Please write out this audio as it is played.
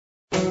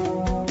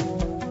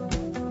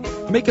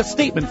Make a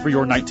statement for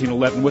your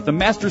 1911 with the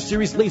Master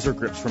Series laser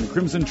grips from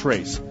Crimson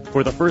Trace.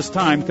 For the first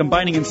time,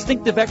 combining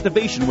instinctive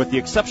activation with the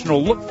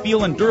exceptional look,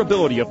 feel, and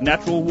durability of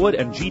natural wood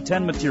and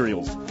G10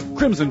 materials.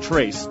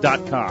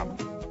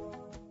 CrimsonTrace.com.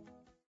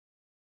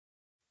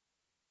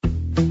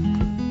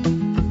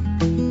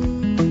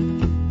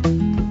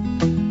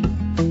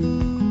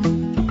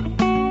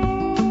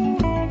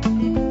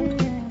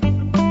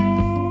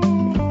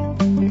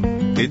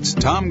 It's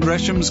Tom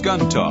Gresham's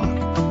Gun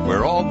Talk,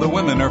 where all the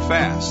women are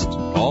fast,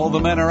 all the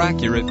men are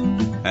accurate,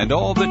 and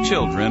all the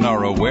children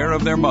are aware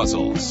of their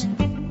muzzles.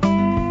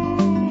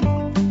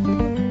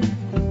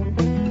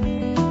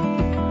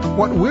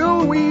 What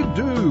will we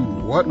do?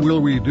 What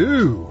will we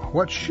do?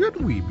 What should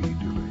we be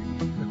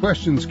doing? The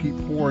questions keep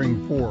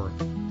pouring forth.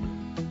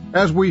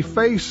 As we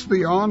face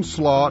the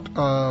onslaught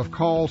of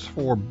calls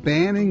for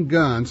banning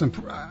guns, and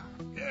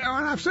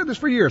I've said this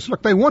for years.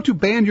 Look, they want to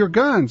ban your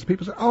guns.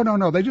 People say, oh,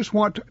 no, they just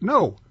want to.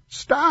 No,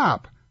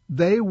 stop.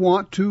 They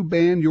want to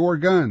ban your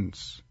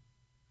guns.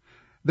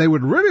 They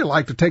would really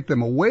like to take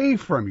them away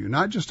from you,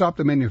 not just stop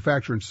the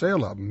manufacture and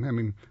sale of them. I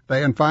mean,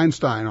 Dianne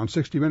Feinstein on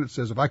 60 Minutes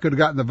says, if I could have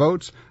gotten the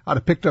votes, I'd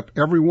have picked up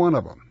every one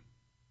of them.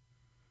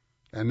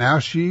 And now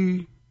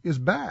she is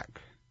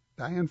back.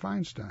 Dianne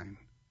Feinstein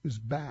is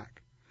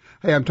back.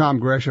 Hey, I'm Tom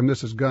Gresham.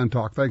 This is Gun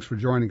Talk. Thanks for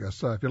joining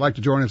us. If you'd like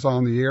to join us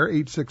on the air,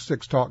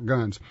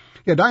 866-TALK-GUNS.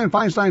 Yeah, Dianne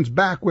Feinstein's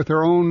back with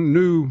her own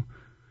new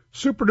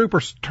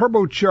super-duper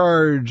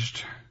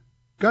turbocharged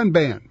gun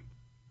ban.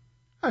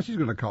 She's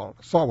going to call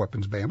it assault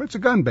weapons ban, but it's a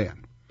gun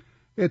ban.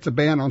 It's a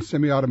ban on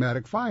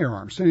semi-automatic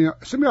firearms.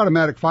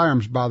 Semi-automatic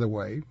firearms, by the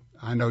way,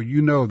 I know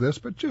you know this,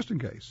 but just in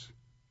case,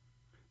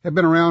 have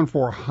been around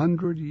for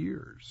 100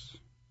 years.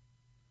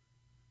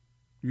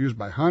 Used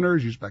by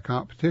hunters, used by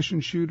competition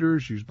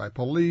shooters, used by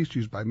police,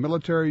 used by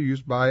military,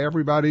 used by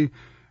everybody.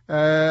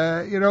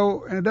 And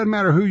it doesn't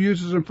matter who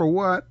uses them for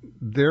what,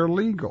 they're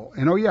legal.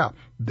 And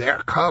they're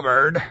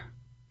covered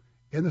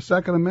in the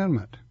Second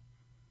Amendment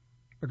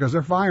because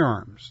they're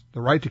firearms.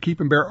 The right to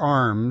keep and bear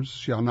arms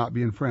shall not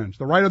be infringed.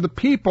 The right of the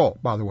people,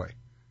 by the way,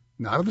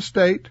 not of the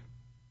state,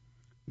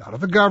 not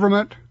of the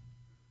government,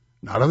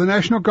 not of the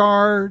National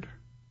Guard.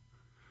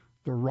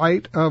 The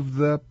right of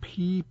the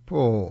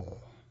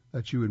people,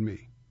 that's you and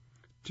me,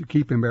 to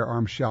keep and bear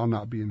arms shall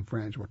not be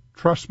infringed. Well,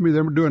 trust me,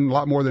 they're doing a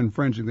lot more than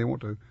infringing. They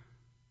want to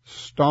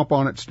stomp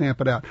on it,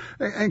 stamp it out.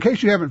 In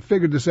case you haven't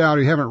figured this out,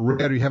 or you haven't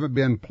read, or you haven't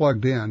been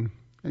plugged in,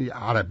 and you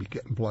ought to be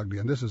getting plugged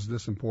in. This is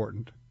this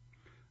important.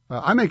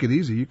 I make it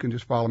easy. You can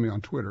just follow me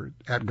on Twitter,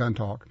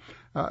 @GunTalk.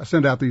 I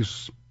send out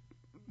these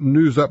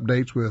news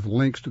updates with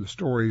links to the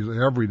stories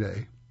every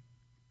day.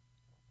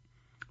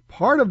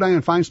 Part of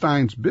Dianne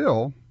Feinstein's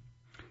bill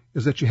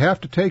is that you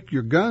have to take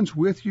your guns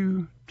with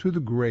you to the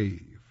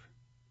grave.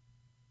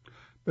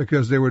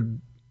 Because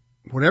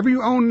whatever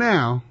you own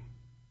now,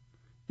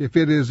 if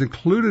it is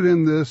included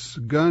in this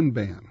gun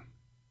ban,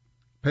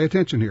 pay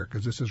attention here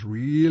because this is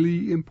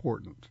really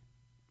important.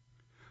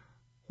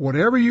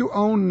 Whatever you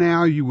own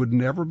now, you would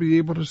never be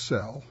able to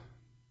sell.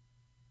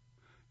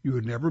 You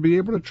would never be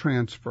able to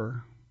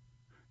transfer.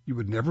 You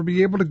would never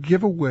be able to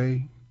give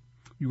away.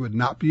 You would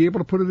not be able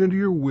to put it into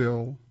your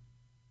will.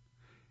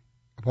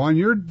 Upon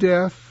your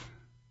death,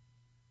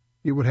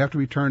 it would have to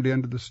be turned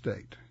into the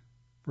state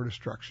for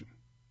destruction.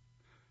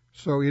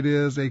 So it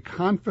is a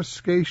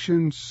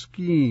confiscation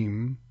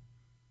scheme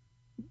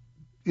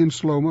in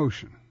slow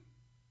motion.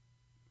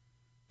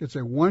 It's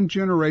a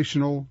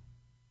one-generational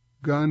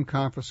gun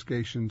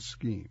confiscation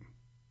scheme.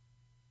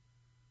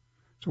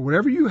 So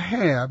whatever you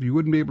have, you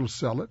wouldn't be able to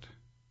sell it,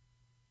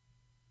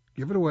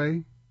 give it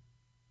away,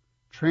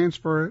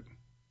 transfer it,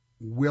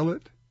 will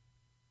it,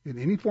 in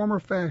any form or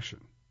fashion.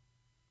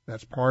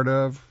 That's part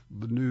of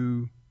the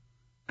new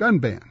gun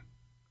ban.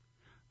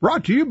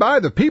 Brought to you by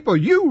the people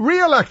you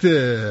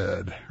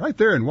reelected, right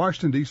there in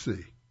Washington, D.C.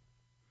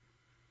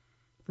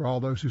 For all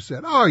those who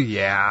said, oh,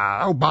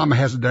 yeah, Obama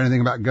hasn't done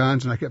anything about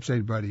guns. And I kept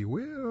saying, but he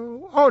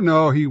will. Oh,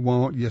 no, he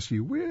won't. Yes, he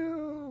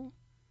will.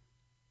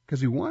 Because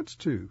he wants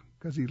to.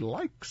 Because he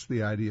likes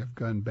the idea of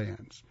gun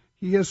bans.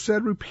 He has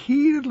said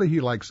repeatedly he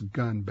likes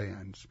gun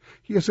bans.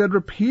 He has said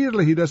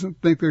repeatedly he doesn't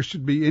think there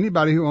should be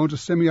anybody who owns a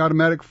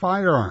semi-automatic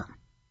firearm.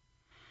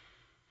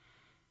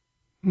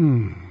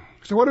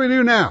 So what do we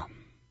do now?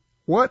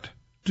 What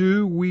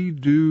do we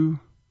do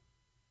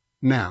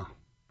now?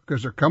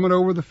 Because they're coming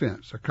over the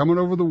fence. They're coming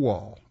over the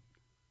wall.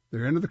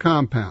 They're into the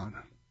compound.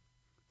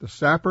 The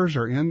sappers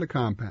are in the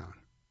compound.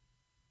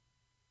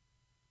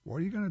 What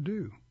are you going to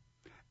do?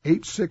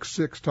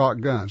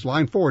 866-TALK-GUNS.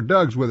 Line 4,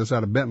 Doug's with us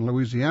out of Benton,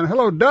 Louisiana.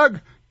 Hello,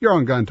 Doug. You're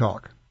on Gun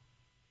Talk.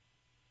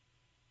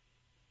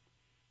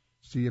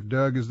 See if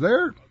Doug is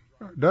there.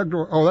 Doug,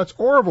 oh, that's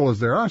Orville is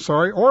there. I'm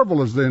sorry.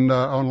 Orville is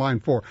on line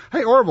 4.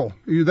 Hey, Orville,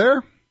 are you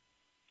there?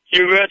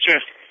 You betcha.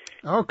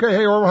 Okay.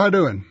 Hey, Orville, how you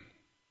doing?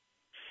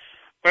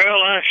 Well,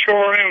 I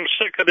sure am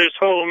sick of this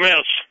whole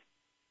mess.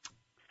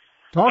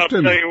 Talk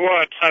to me. I'll tell you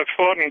what, I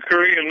fought in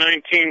Korea in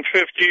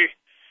 1950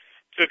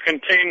 to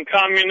contain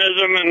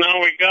communism, and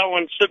now we got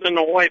one sitting in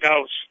the White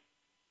House.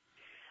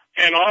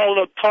 And all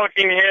the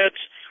talking heads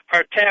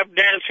are tap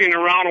dancing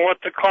around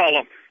what to call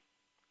them.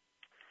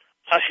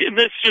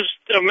 This just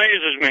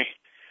amazes me.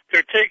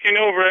 They're taking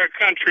over our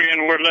country,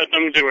 and we're letting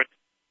them do it.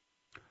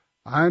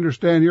 I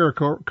understand you're a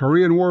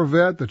Korean War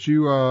vet, that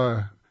you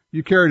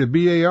carried a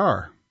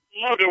BAR.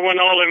 Loved it when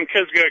all them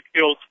kids got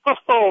killed.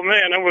 Oh,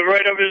 man, that was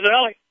right up his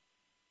alley.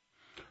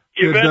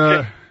 You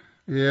betcha.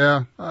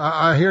 Yeah,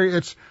 I hear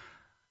you.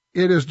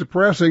 It is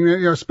depressing,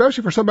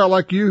 especially for somebody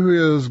like you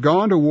who has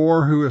gone to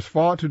war, who has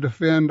fought to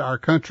defend our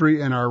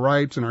country and our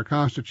rights and our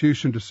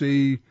Constitution, to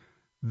see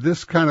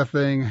this kind of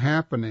thing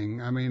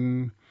happening. I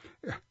mean,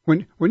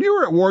 when you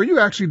were at war, you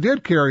actually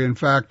did carry, in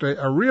fact,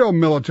 a real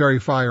military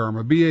firearm,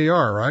 a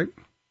BAR, right?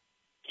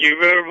 You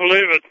better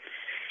believe it.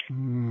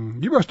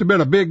 You must have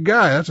been a big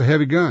guy. That's a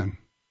heavy gun.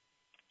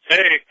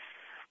 Hey,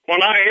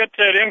 when I hit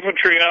that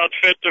infantry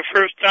outfit the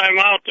first time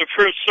out, the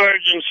first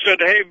sergeant said,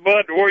 "Hey,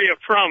 Bud, where you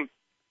from?"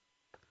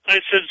 I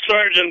said,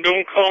 "Sergeant,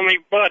 don't call me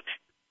Bud.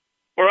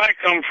 Where I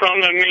come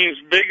from, that means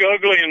big,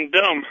 ugly, and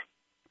dumb."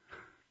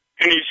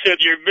 And he said,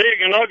 "You're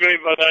big and ugly,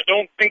 but I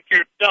don't think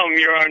you're dumb.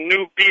 You're our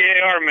new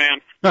BAR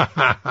man."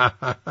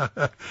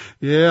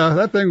 Yeah,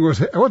 that thing was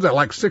that,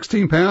 like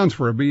 16 pounds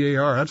for a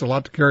BAR? That's a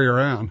lot to carry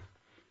around.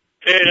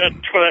 Hey, that's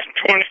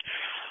 20.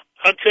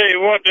 I'll tell you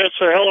what, that's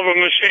a hell of a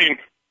machine.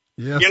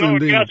 Yes,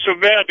 indeed. It got so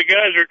bad, the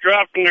guys are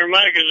dropping their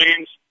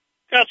magazines.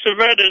 Got so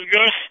bad,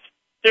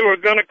 they were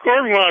going to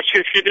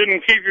court-martial if you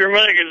didn't keep your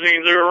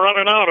magazines. They were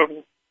running out of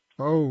them.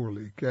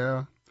 Holy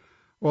cow.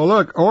 Well,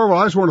 look, Orville,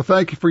 I just want to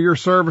thank you for your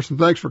service, and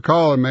thanks for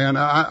calling, man.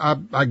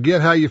 I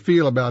get how you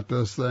feel about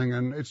this thing,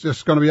 and it's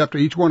just going to be up to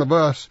each one of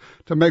us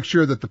to make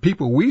sure that the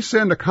people we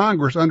send to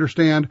Congress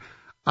understand,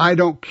 I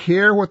don't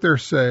care what they're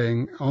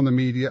saying on the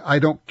media. I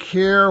don't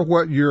care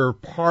what your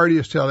party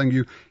is telling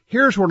you.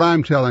 Here's what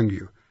I'm telling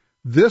you.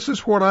 This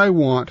is what I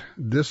want.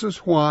 This is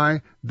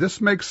why.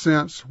 This makes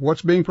sense.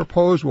 What's being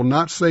proposed will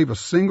not save a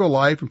single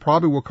life and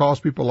probably will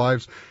cost people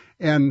lives.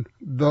 And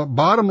the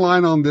bottom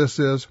line on this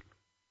is,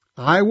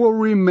 I will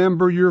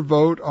remember your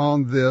vote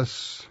on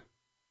this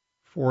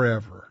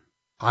forever.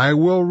 I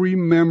will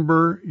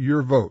remember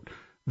your vote.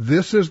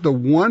 This is the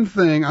one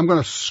thing, I'm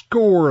going to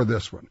score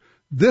this one.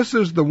 This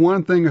is the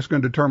one thing that's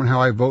going to determine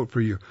how I vote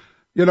for you.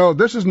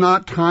 This is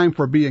not time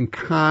for being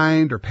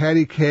kind or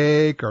patty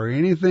cake or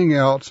anything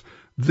else.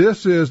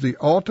 This is the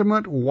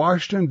ultimate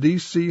Washington,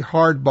 D.C.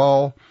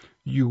 hardball.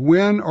 You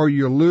win or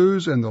you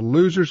lose, and the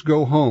losers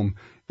go home.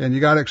 And you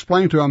got to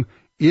explain to them,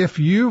 if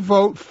you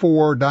vote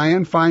for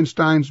Dianne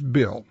Feinstein's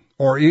bill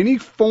or any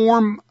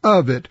form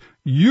of it,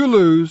 you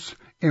lose,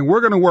 and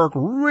we're going to work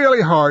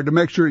really hard to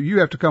make sure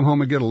you have to come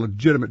home and get a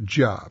legitimate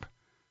job.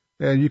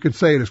 And you can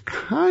say it as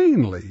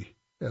kindly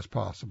as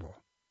possible.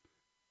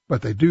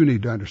 But they do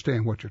need to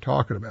understand what you're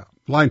talking about.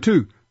 Line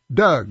 2,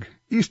 Doug,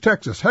 East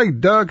Texas. Hey,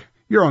 Doug,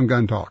 you're on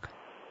Gun Talk.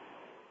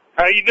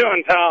 How you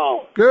doing,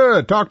 Tom?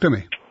 Good. Talk to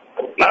me.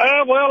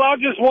 Well, I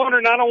was just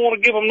wondering, I don't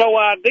want to give them no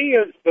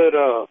ideas, but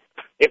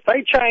if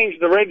they change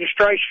the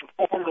registration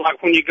form,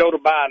 like when you go to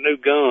buy a new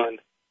gun,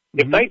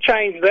 if they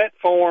change that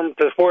form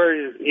to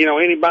where,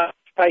 anybody's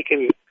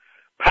taking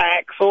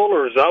Paxil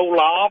or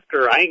Zoloft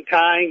or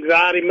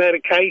anti-anxiety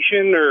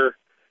medication or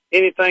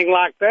anything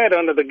like that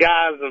under the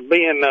guise of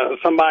being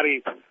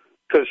somebody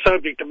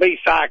subject to be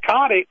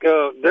psychotic,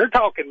 they're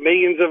talking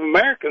millions of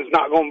Americans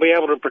not going to be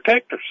able to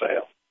protect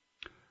themselves.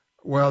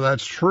 Well,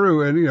 that's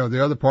true. And,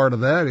 the other part of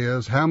that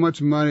is, how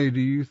much money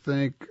do you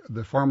think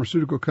the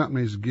pharmaceutical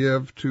companies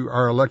give to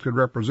our elected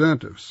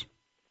representatives?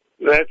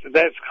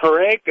 That's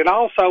correct. And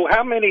also,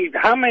 how many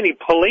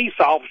police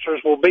officers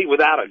will be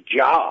without a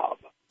job?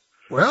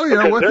 Well,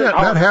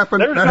 that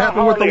happened with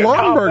the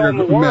Lautenberg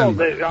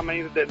Amendment. I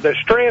mean, the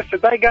stress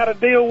that they got to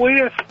deal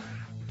with.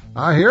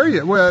 I hear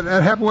you. Well,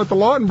 that happened with the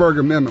Lautenberg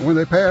Amendment when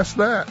they passed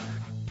that.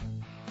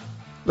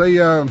 They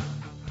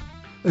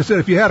said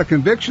if you had a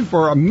conviction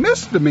for a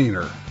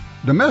misdemeanor,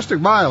 domestic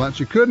violence,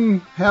 you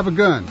couldn't have a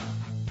gun.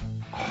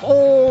 A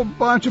whole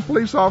bunch of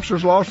police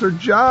officers lost their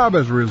job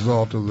as a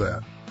result of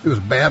that. It was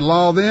bad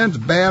law then, it's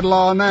bad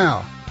law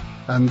now.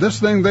 And this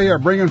thing they are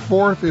bringing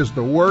forth is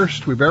the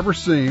worst we've ever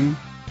seen.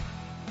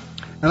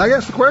 And I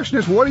guess the question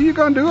is, what are you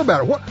going to do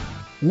about it? What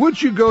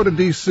would you go to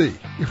D.C.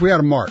 if we had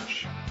a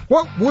march?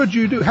 What would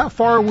you do? How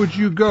far would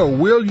you go?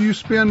 Will you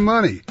spend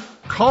money?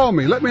 Call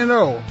me. Let me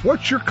know.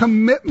 What's your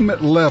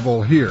commitment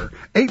level here?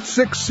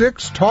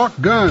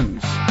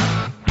 866-TALK-GUNS.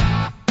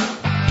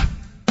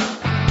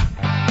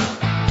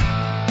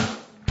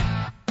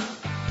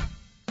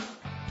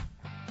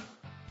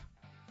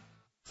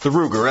 The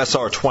Ruger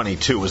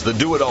SR-22 is the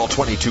do-it-all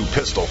 .22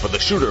 pistol for the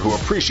shooter who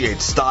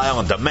appreciates style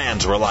and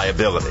demands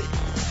reliability.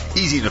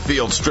 Easy to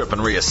field, strip,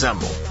 and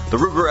reassemble, the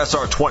Ruger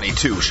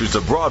SR-22 shoots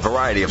a broad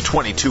variety of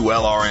 .22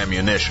 LR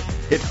ammunition.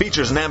 It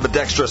features an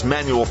ambidextrous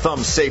manual thumb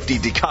safety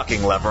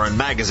decocking lever and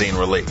magazine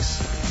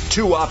release,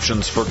 2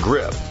 options for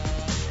grip,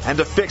 and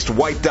a fixed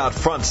white dot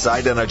front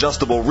sight and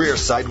adjustable rear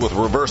sight with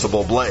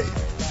reversible blade.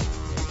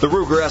 The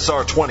Ruger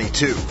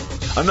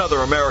SR-22, another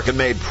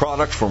American-made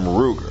product from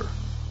Ruger.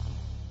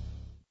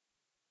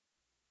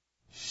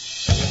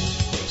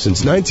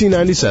 Since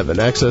 1997,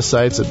 Access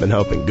Sights have been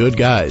helping good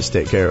guys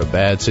take care of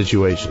bad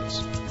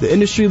situations. The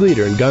industry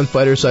leader in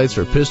gunfighter sights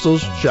for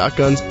pistols,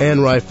 shotguns,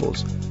 and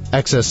rifles,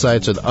 Access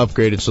Sights are the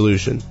upgraded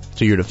solution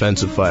to your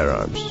defensive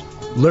firearms.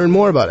 Learn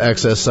more about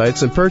Access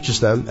Sights and purchase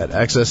them at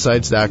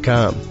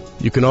AccessSights.com.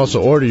 You can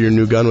also order your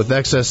new gun with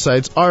Access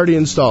Sights already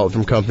installed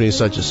from companies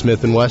such as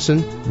Smith &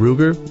 Wesson,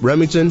 Ruger,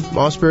 Remington,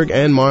 Mossberg,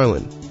 and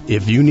Marlin.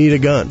 If you need a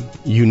gun,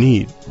 you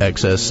need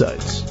Access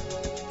Sights.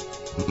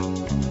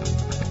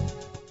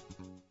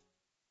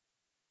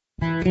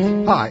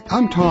 Hi,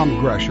 I'm Tom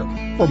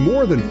Gresham. For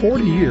more than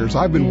 40 years,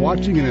 I've been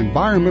watching an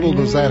environmental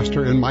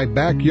disaster in my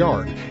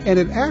backyard, and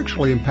it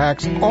actually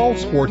impacts all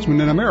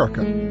sportsmen in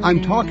America.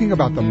 I'm talking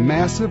about the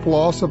massive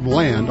loss of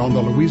land on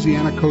the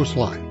Louisiana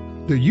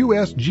coastline. The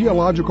U.S.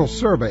 Geological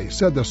Survey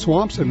said the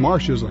swamps and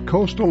marshes of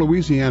coastal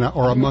Louisiana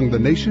are among the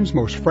nation's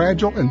most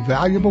fragile and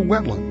valuable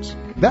wetlands.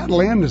 That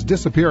land is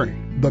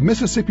disappearing. The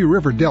Mississippi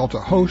River Delta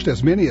hosts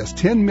as many as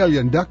 10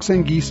 million ducks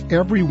and geese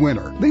every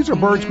winter. These are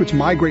birds which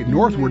migrate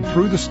northward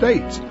through the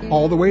states,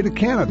 all the way to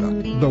Canada.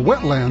 The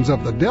wetlands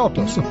of the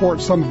Delta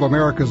support some of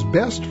America's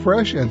best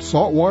fresh and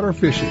saltwater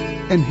fishing.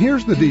 And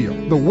here's the deal.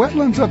 The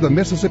wetlands of the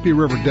Mississippi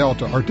River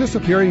Delta are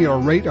disappearing at a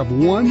rate of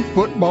 1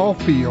 football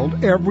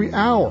field every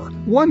hour.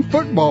 1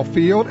 football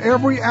field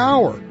every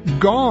hour.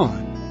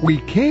 Gone. We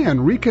can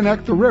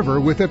reconnect the river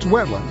with its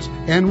wetlands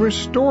and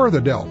restore the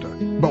Delta,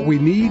 but we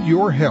need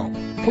your help.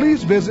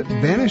 Please visit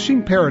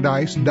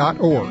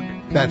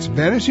vanishingparadise.org. That's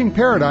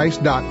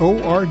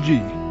vanishingparadise.org.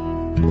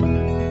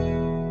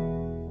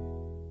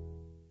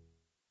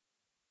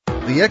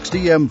 The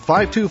XDM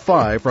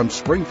 525 from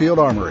Springfield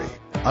Armory,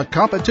 a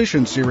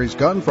competition series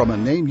gun from a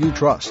name you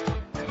trust.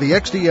 The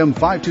XDM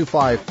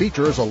 525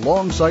 features a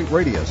long sight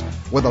radius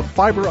with a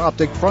fiber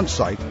optic front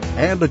sight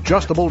and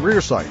adjustable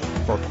rear sight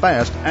for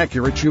fast,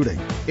 accurate shooting.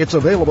 It's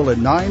available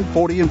in 9,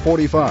 40, and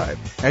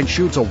 45 and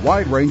shoots a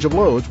wide range of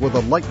loads with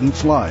a lightened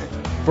slide.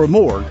 For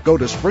more, go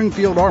to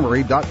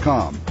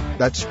SpringfieldArmory.com.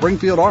 That's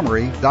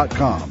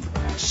SpringfieldArmory.com.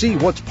 See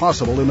what's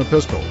possible in a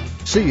pistol.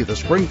 See the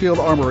Springfield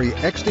Armory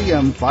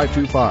XDM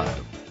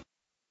 525.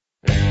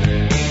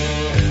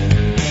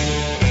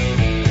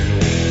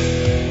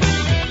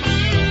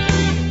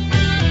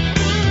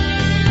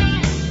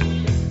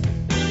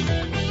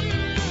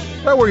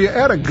 Well, were you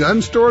at a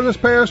gun store this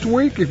past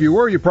week? If you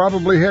were, you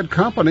probably had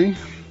company.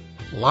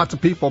 Lots of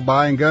people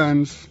buying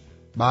guns,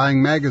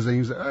 buying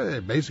magazines.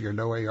 Basically,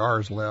 no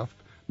ARs left.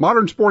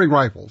 Modern sporting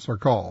rifles are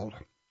called.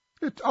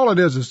 All it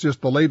is just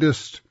the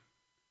latest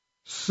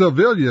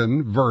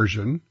civilian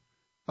version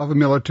of a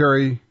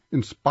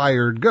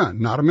military-inspired gun.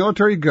 Not a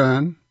military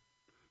gun,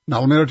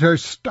 not a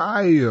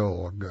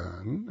military-style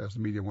gun, as the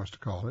media wants to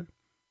call it.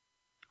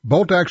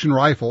 Bolt-action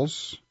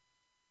rifles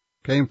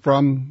came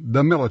from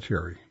the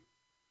military.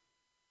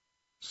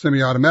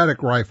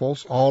 Semi-automatic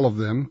rifles, all of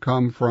them,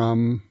 come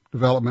from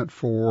development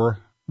for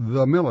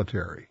the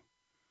military.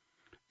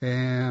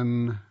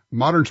 And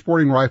modern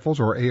sporting rifles,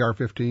 or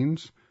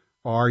AR-15s,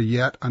 are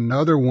yet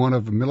another one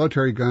of the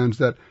military guns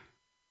that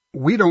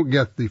we don't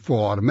get the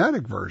full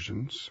automatic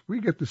versions.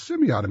 We get the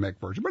semi-automatic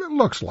version, but it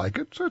looks like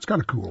it, so it's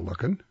kind of cool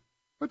looking.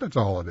 But that's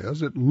all it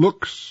is. It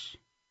looks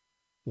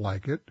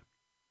like it.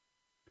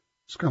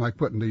 It's kind of like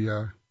putting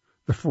the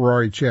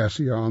Ferrari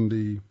chassis on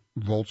the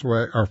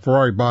Volkswagen, or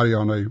Ferrari body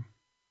on a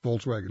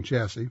Volkswagen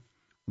chassis.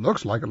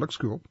 Looks like it, looks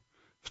cool.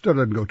 Still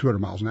doesn't go 200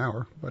 miles an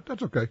hour, but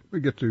that's okay. We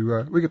get to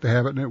have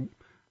it, and it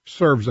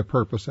serves a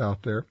purpose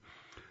out there.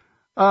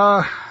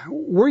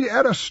 Were you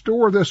at a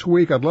store this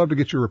week? I'd love to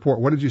get your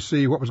report. What did you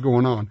see? What was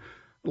going on?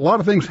 A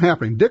lot of things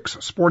happening. Dick's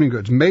Sporting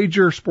Goods,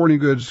 major sporting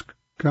goods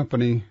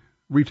company,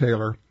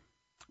 retailer,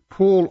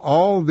 pulled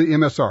all the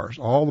MSRs,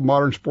 all the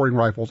modern sporting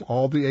rifles,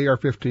 all the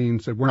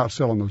AR-15s, said we're not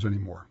selling those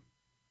anymore.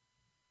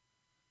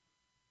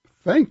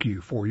 Thank you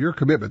for your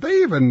commitment.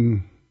 They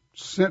even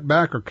sent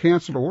back or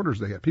canceled orders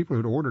they had, people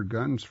who'd ordered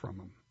guns from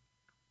them.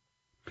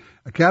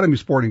 Academy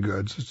Sporting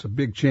Goods, it's a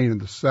big chain in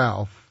the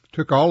South,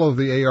 took all of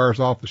the ARs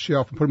off the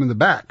shelf and put them in the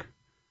back.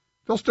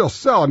 They'll still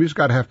sell them. You just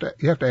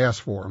you have to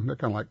ask for them. They're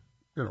kind of like,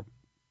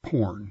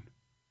 porn.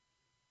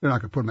 They're not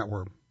going to put them out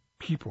where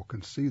people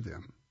can see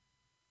them.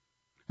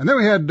 And then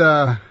we had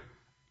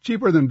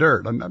Cheaper Than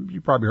Dirt. You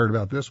probably heard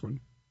about this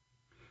one.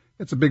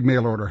 It's a big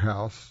mail order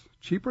house.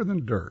 Cheaper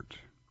Than Dirt.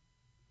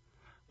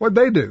 What'd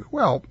they do?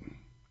 Well,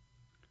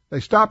 they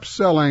stopped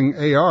selling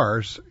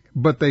ARs,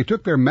 but they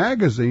took their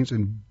magazines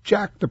and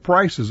jacked the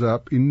prices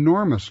up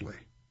enormously.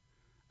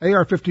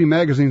 AR-15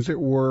 magazines that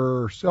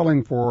were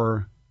selling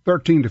for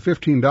 $13 to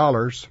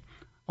 $15,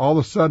 all of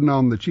a sudden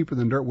on the Cheaper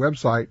Than Dirt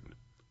website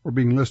were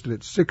being listed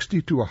at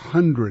 $60 to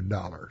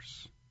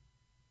 $100.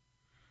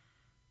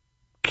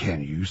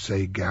 Can you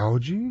say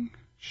gouging?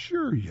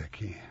 Sure you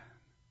can.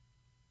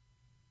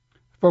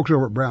 Folks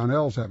over at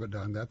Brownells haven't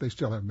done that. They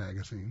still have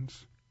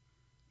magazines.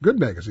 Good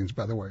magazines,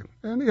 by the way.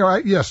 And,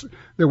 yes,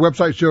 their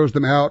website shows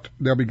them out.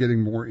 They'll be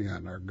getting more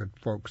in, our good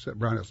folks at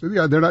Brownells.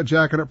 Yeah, they're not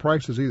jacking up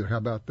prices either. How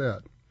about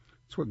that?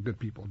 That's what good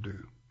people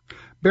do.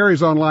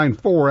 Barry's on line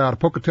 4 out of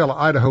Pocatello,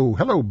 Idaho.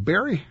 Hello,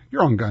 Barry.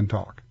 You're on Gun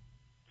Talk.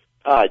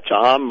 Hi,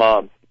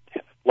 Tom.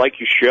 like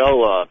your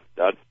show.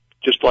 I'd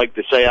just like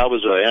to say I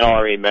was an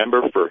NRA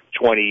member for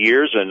 20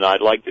 years, and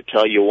I'd like to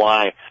tell you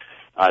why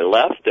I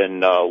left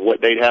and what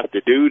they'd have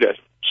to do to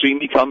see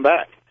me come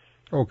back.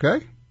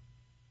 Okay.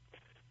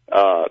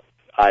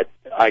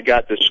 I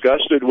got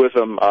disgusted with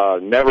them. I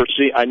never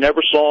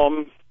saw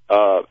them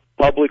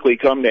publicly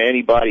come to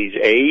anybody's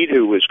aid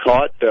who was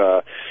caught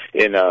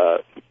in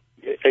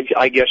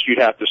I guess you'd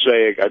have to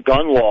say a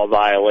gun law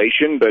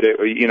violation, but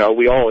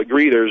we all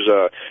agree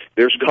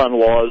there's gun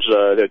laws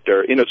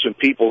that innocent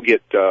people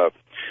get caught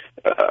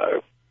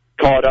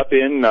up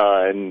in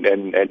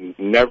and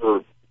never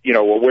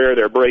aware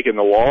they're breaking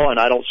the law, and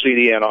I don't see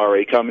the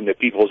NRA coming to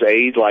people's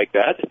aid like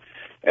that.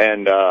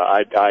 And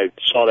I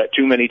saw that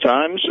too many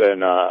times,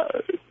 and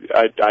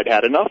I'd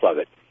had enough of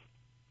it.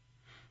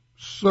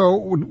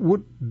 So,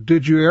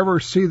 did you ever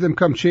see them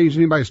come change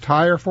anybody's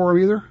tire for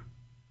them either?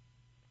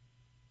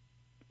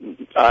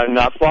 I'm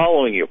not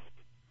following you.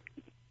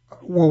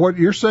 Well, what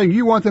you're saying,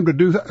 you want them to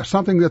do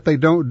something that they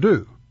don't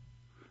do.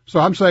 So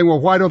I'm saying, well,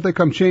 why don't they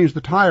come change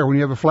the tire when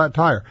you have a flat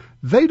tire?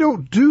 They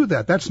don't do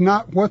that. That's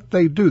not what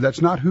they do.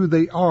 That's not who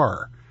they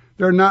are.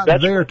 They're not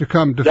there to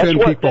come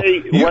defend people.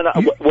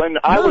 When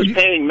I was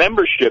paying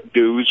membership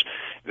dues,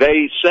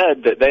 they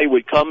said that they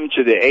would come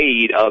to the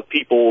aid of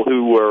people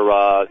who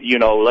were,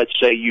 let's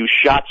say you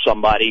shot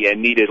somebody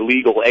and needed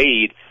legal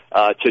aid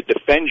to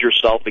defend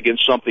yourself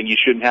against something you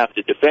shouldn't have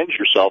to defend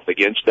yourself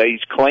against. They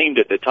claimed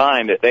at the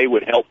time that they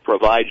would help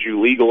provide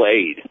you legal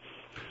aid.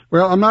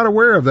 Well, I'm not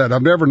aware of that.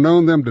 I've never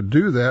known them to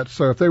do that.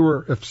 So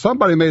if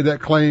somebody made that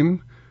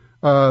claim,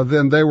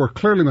 then they were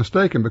clearly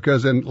mistaken,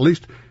 because at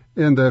least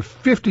in the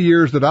 50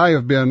 years that I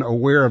have been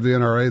aware of the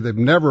NRA, they've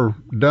never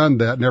done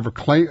that, never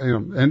claimed,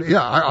 and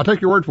yeah, I'll take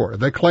your word for it.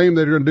 They claim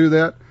they're going to do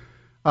that.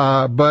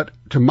 But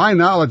to my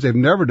knowledge, they've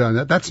never done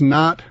that. That's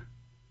not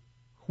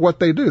what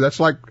they do.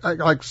 That's like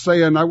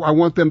saying, I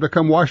want them to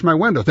come wash my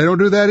windows. They don't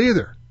do that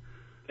either.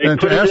 And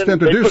to ask them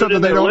to do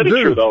something they don't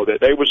do. Though,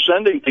 that they were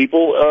sending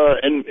people,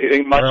 and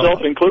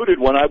myself included,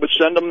 when I would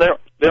send them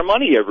their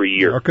money every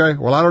year. Okay,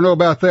 well, I don't know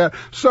about that.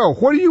 So,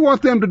 what do you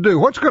want them to do?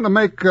 What's going to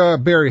make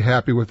Barry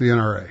happy with the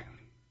NRA?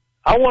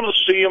 I want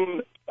to see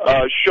them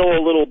show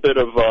a little bit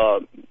of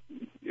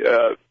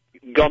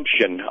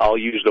gumption. I'll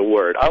use the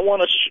word. I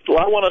want to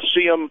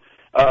see them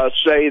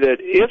say that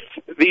if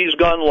these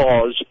gun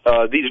laws,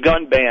 these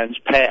gun bans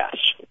pass,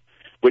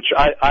 which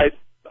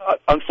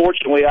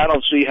unfortunately, I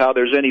don't see how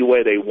there's any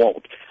way they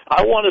won't.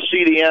 I want to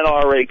see the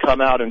NRA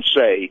come out and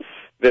say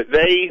that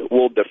they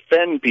will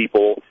defend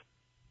people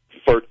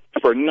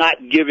for not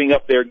giving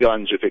up their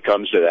guns if it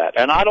comes to that.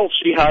 And I don't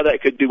see how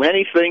that could do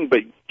anything but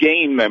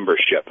gain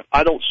membership.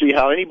 I don't see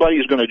how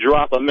anybody's going to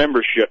drop a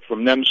membership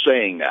from them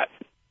saying that.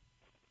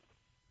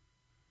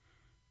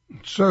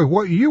 So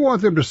what you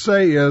want them to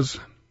say is,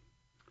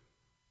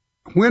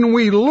 when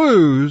we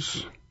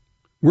lose,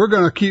 we're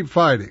going to keep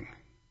fighting.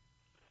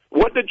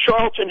 What did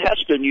Charlton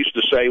Heston used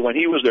to say when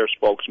he was their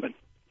spokesman?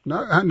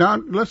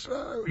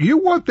 You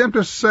want them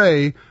to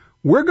say,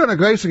 we're going to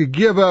basically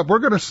give up. We're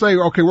going to say,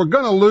 okay, we're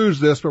going to lose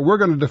this, but we're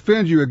going to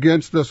defend you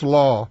against this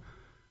law.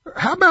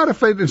 How about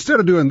if they, instead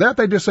of doing that,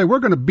 they just say, we're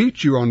going to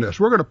beat you on this.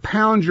 We're going to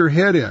pound your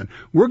head in.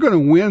 We're going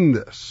to win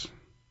this.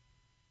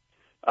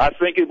 I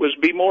think it would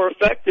be more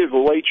effective the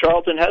way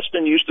Charlton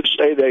Heston used to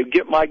say, they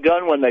get my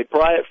gun when they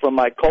pry it from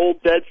my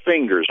cold, dead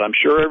fingers. I'm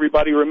sure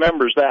everybody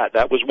remembers that.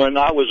 That was when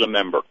I was a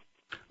member.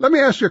 Let me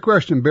ask you a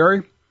question,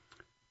 Barry.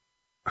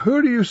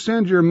 Who do you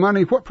send your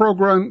money? What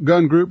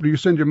pro-gun group do you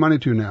send your money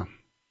to now?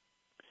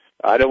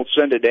 I don't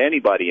send it to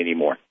anybody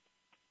anymore.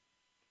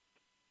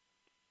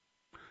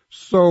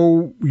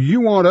 So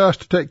you want us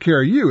to take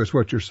care of you, is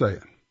what you're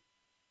saying?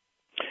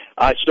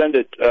 I send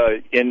it,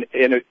 in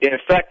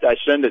effect, I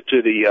send it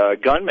to the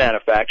gun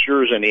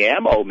manufacturers and the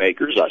ammo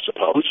makers, I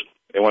suppose,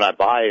 and when I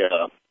buy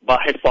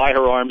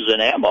firearms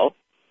and ammo.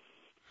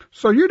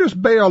 So you just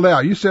bailed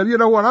out. You said, you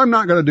know what, I'm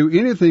not going to do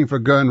anything for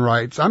gun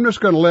rights. I'm just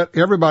going to let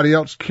everybody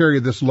else carry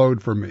this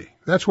load for me.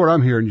 That's what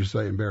I'm hearing you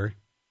saying, Barry.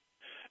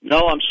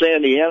 No, I'm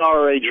saying the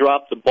NRA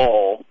dropped the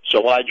ball,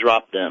 so I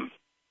dropped them.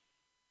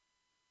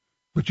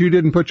 But you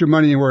didn't put your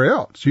money anywhere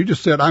else. You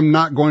just said, I'm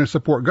not going to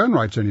support gun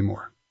rights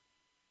anymore.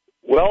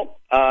 Well,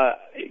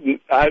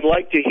 I'd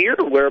like to hear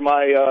where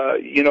my,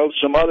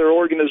 some other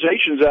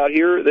organizations out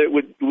here that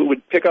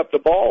would pick up the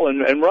ball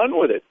and run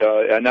with it,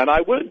 and then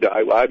I would.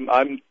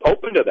 I'm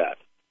open to that.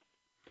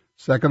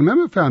 Second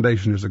Amendment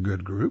Foundation is a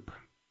good group.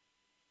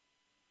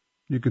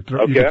 You could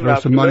throw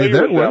I'm some money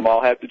that way.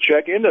 I'll have to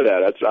check into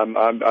that.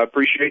 I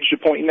appreciate you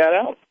pointing that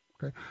out.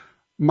 Okay.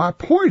 My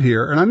point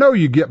here, and I know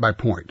you get my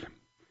point,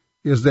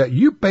 is that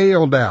you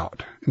bailed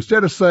out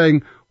instead of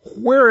saying,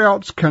 where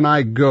else can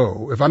I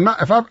go? If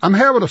I'm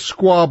having a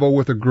squabble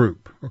with a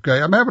group,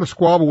 okay, I'm having a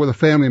squabble with a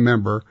family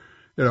member,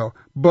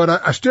 but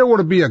I still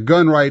want to be a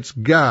gun rights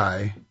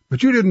guy,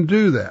 but you didn't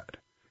do that.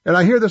 And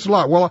I hear this a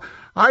lot. Well,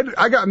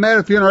 I got mad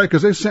at the NRA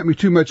because they sent me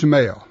too much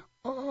mail.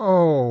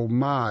 Oh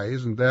my,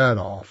 isn't that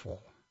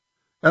awful?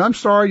 And I'm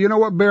sorry, you know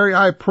what, Barry,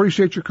 I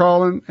appreciate your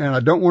calling and I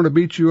don't want to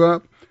beat you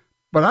up,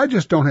 but I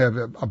just don't have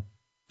a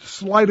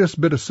slightest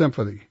bit of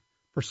sympathy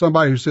for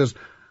somebody who says,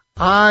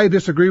 I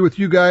disagree with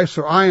you guys,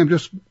 so I am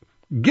just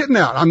getting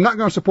out. I'm not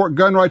going to support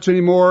gun rights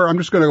anymore. I'm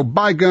just going to go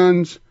buy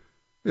guns.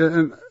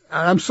 And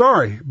I'm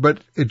sorry, but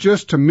it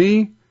just, to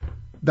me,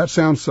 that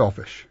sounds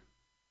selfish.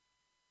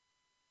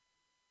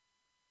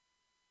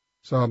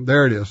 So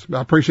there it is. I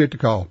appreciate the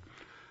call.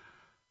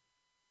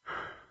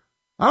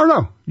 I don't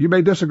know. You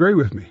may disagree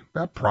with me.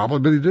 I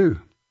probably do.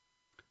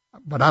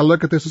 But I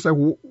look at this and say,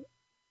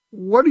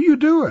 what are you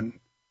doing?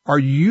 Are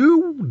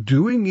you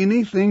doing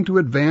anything to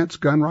advance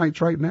gun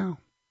rights right now?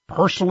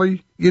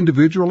 Personally,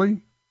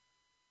 individually?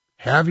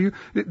 Have you?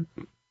 Did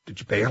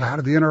you bail out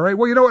of the NRA?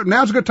 Well, you know what?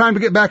 Now's a good time to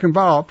get back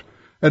involved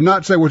and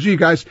not say, well, gee,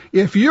 guys,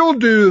 if you'll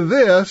do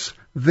this,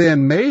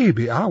 then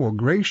maybe I will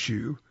grace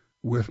you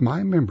with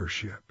my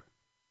membership.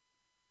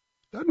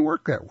 Doesn't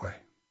work that way.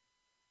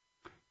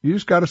 You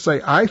just got to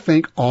say, I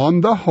think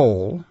on the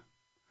whole,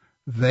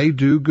 they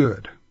do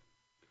good.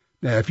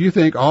 Now, if you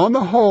think on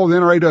the whole, the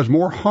NRA does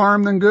more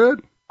harm than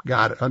good,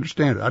 got it,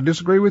 understand it. I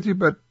disagree with you,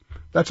 but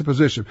that's a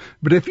position.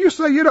 But if you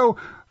say, you know,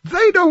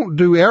 they don't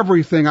do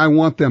everything I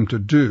want them to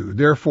do,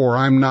 therefore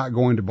I'm not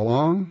going to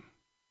belong.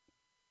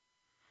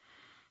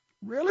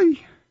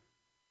 Really?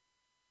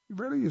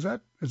 Really? Is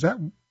that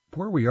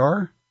where we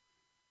are?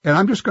 And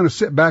I'm just going to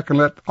sit back and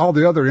let all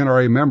the other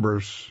NRA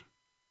members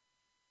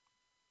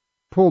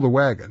pull the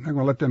wagon. I'm going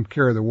to let them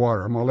carry the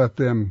water. I'm going to let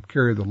them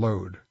carry the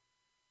load.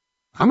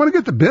 I'm going to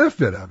get the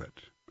benefit of it.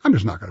 I'm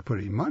just not going to put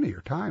any money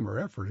or time or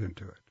effort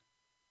into it.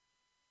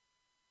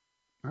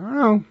 I don't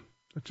know.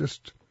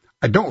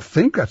 I don't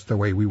think that's the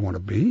way we want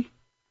to be.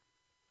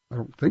 I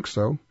don't think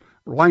so.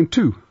 Line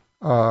 2.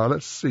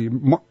 Let's see.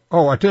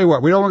 Oh, I tell you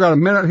what, we only got a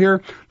minute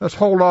here. Let's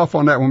hold off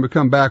on that when we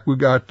come back. We've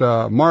got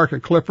Mark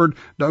and Clifford.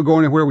 Don't go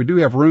anywhere. We do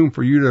have room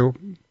for you to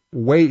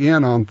weigh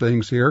in on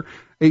things here.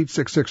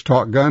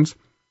 866-TALK-GUNS.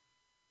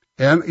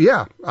 And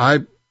yeah, I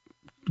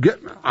get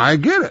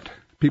it.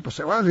 People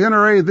say, well, the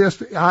NRA,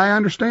 this, I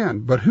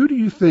understand. But who do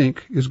you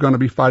think is going to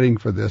be fighting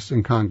for this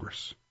in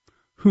Congress?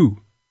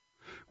 Who?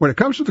 When it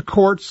comes to the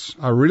courts,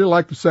 I really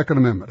like the Second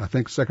Amendment. I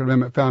think the Second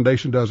Amendment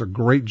Foundation does a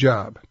great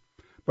job.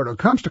 But when it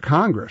comes to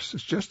Congress,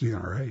 it's just the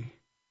NRA.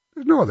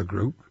 There's no other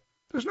group.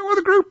 There's no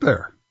other group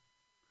there.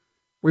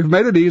 We've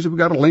made it easy. We've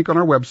got a link on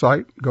our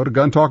website. Go to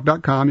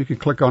guntalk.com. You can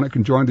click on it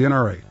and join the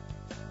NRA.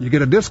 You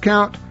get a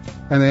discount,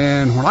 and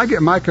then when I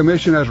get my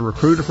commission as a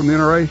recruiter from the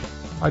NRA,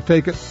 I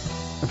take it.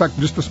 In fact,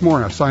 just this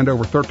morning, I signed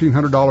over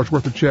 $1,300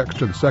 worth of checks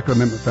to the Second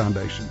Amendment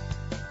Foundation.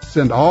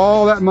 Send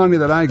all that money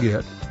that I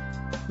get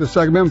to the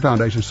Second Amendment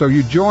Foundation. So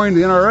you join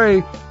the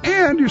NRA,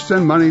 and you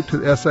send money to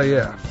the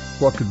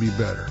SAF. What could be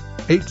better?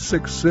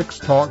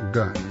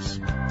 866-TALK-GUNS.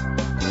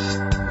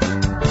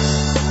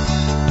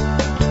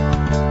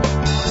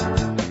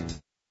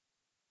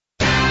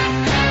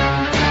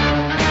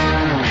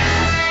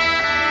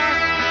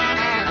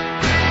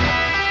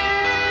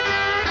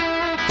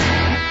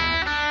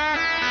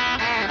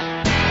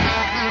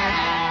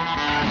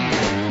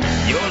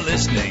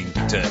 Listening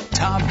to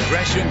Tom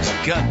Gresham's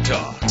Gun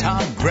Talk.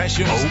 Tom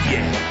Gresham's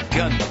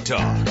Gun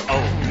Talk.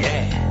 Oh,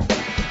 yeah.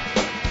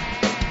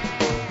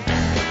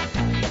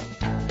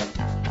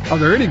 Are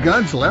there any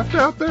guns left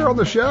out there on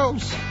the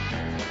shelves?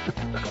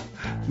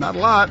 Not a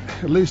lot.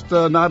 At least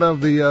not of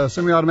the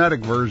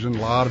semi-automatic version.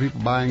 A lot of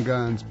people buying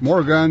guns.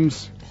 More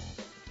guns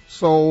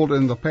sold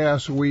in the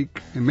past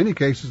week, in many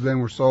cases, than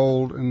were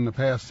sold in the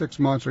past 6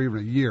 months or even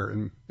a year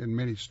in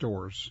many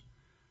stores.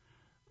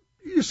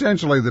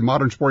 Essentially, the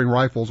modern sporting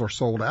rifles are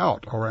sold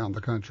out around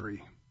the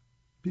country.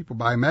 People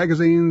buying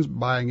magazines,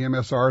 buying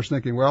MSRs,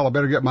 thinking, well, I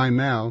better get mine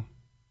now.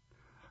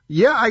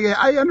 Yeah,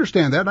 I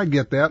understand that. I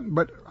get that.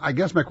 But I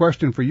guess my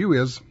question for you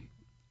is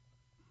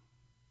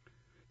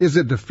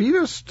it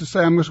defeatist to say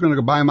I'm just going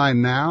to go buy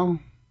mine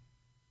now?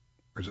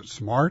 Or is it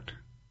smart?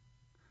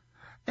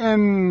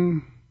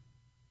 And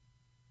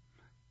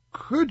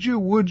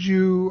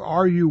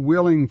are you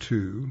willing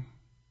to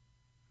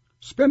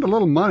spend a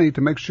little money to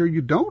make sure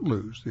you don't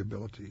lose the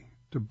ability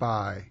to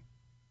buy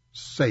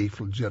safe,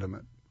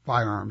 legitimate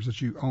firearms that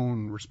you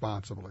own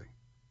responsibly?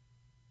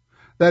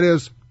 That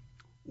is,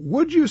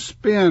 would you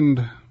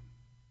spend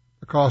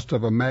the cost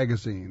of a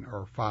magazine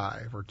or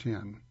 5 or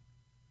 10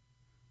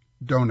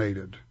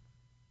 donated?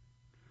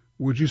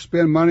 Would you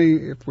spend money,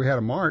 if we had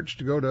a march,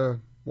 to go to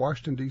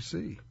Washington,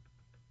 D.C.?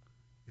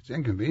 It's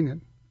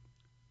inconvenient.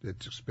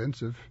 It's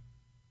expensive.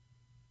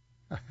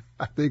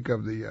 I think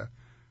of the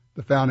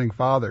Founding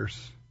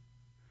Fathers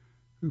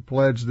who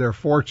pledged their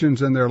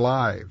fortunes and their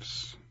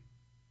lives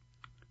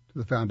to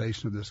the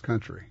foundation of this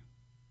country.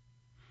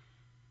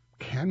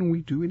 Can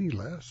we do any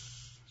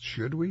less?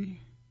 Should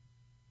we?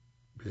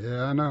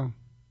 Yeah, I know.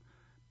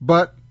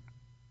 But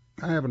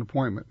I have an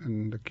appointment,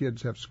 and the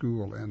kids have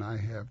school, and I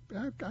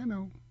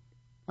know.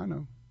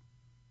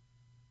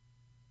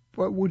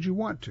 But would you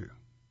want to?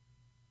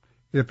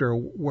 If there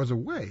was a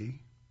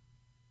way,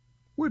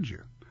 would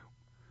you?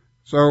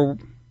 So,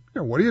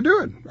 what are you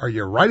doing? Are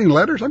you writing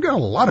letters? I've got a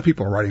lot of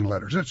people writing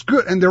letters. It's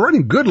good. And they're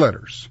writing good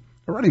letters.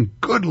 They're writing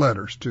good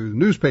letters to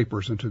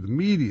newspapers and to the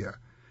media.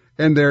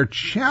 And they're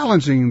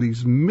challenging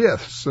these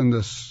myths and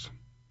this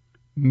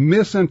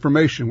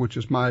misinformation, which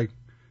is my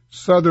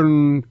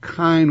southern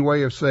kind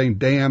way of saying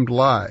damned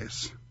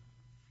lies,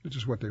 which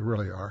is what they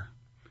really are.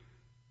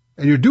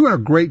 And you're doing a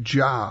great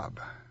job,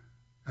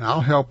 and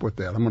I'll help with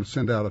that. I'm going to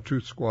send out a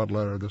Truth Squad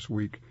letter this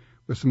week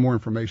with some more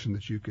information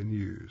that you can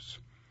use.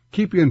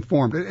 Keep you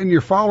informed. And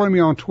you're following me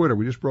on Twitter.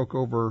 We just broke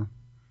over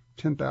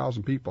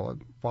 10,000 people that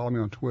follow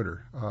me on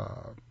Twitter.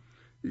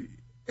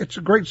 It's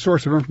a great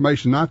source of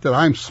information. Not that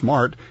I'm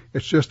smart.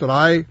 It's just that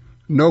I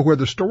know where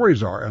the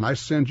stories are, and I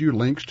send you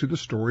links to the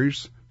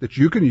stories that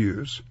you can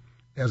use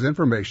as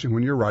information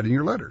when you're writing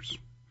your letters.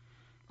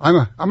 I'm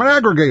an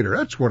aggregator.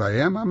 That's what I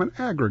am. I'm an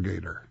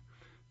aggregator.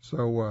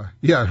 So,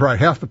 yeah, right.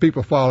 Half the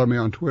people follow me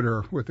on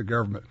Twitter with the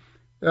government.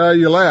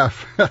 You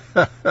laugh.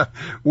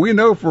 We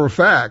know for a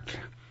fact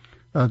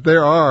that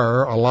there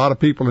are a lot of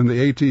people in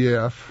the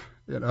ATF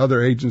and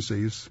other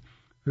agencies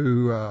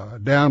who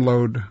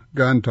download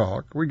Gun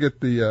Talk. We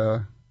get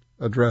the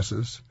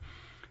addresses,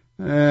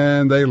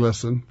 and they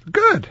listen.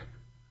 Good.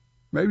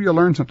 Maybe you'll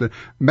learn something.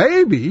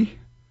 Maybe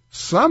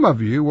some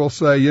of you will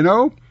say, you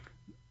know,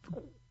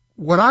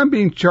 what I'm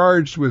being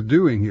charged with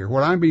doing here,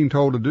 what I'm being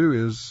told to do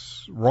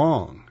is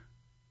wrong,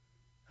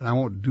 and I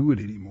won't do it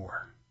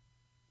anymore.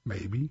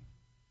 Maybe.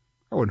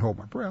 I wouldn't hold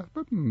my breath,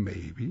 but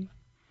maybe.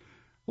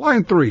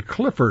 Line 3,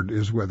 Clifford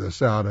is with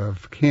us out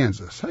of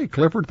Kansas. Hey,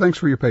 Clifford, thanks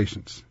for your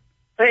patience.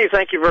 Hey,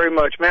 thank you very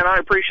much, man. I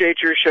appreciate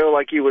your show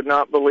like you would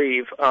not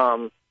believe.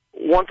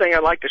 One thing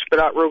I'd like to spit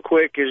out real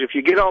quick is if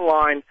you get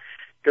online,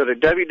 go to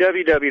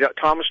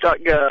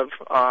www.thomas.gov.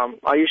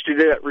 I used to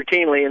do that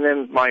routinely, and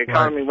then my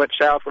economy went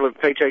south with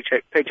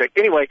paycheck.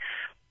 Anyway,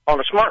 on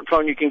a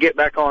smartphone, you can get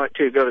back on it,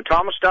 too. Go to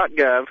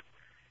thomas.gov,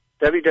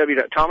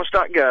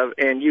 www.thomas.gov,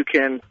 and you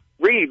can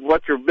read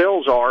what your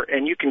bills are,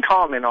 and you can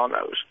comment on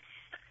those.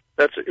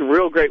 That's a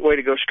real great way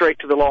to go straight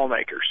to the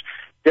lawmakers.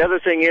 The other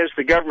thing is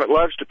the government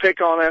loves to pick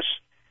on us.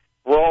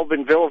 We're all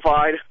been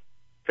vilified.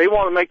 They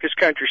want to make this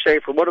country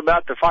safer. What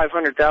about the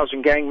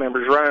 500,000 gang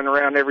members running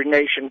around every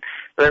nation,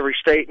 or every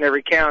state and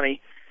every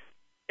county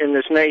in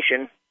this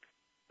nation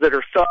that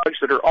are thugs,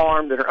 that are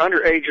armed, that are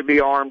underage to be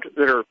armed,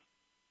 that are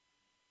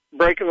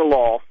breaking the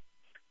law,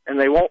 and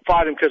they won't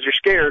fight them because they're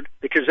scared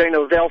because they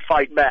know they'll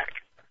fight back.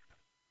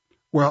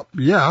 Well,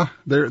 yeah,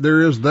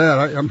 there is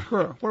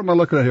that. What am I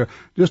looking at here?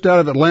 Just out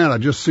of Atlanta,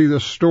 just see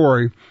this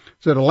story. It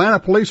said Atlanta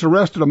police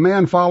arrested a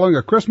man following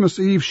a Christmas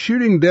Eve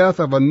shooting death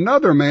of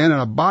another man in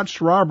a botched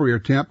robbery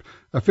attempt.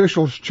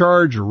 Officials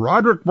charge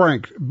Roderick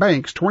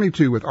Banks,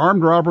 22, with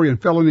armed robbery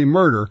and felony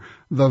murder.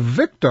 The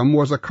victim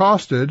was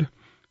accosted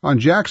on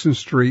Jackson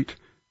Street.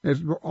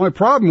 The only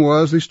problem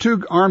was these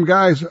two armed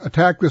guys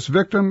attacked this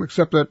victim,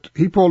 except that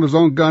he pulled his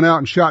own gun out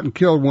and shot and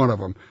killed one of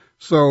them.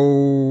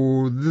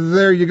 So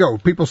there you go.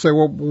 People say,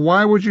 well,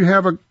 why would you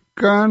have a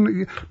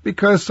gun?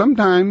 Because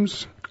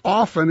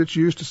often it's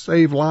used to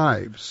save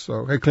lives.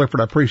 So, hey, Clifford,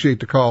 I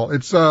appreciate the call.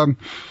 It's a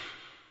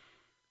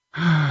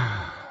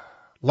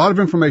lot of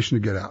information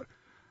to get out.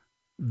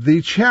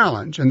 The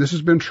challenge, and this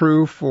has been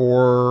true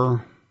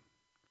for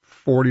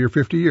 40 or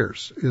 50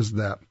 years, is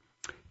that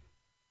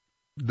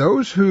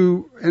those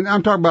who, and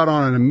I'm talking about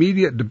on an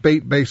immediate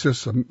debate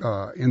basis in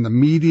the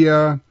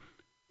media,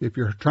 if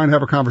you're trying to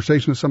have a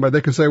conversation with somebody, they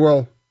can say,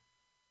 well,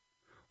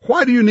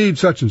 why do you need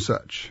such and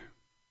such?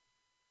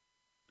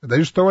 They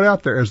just throw it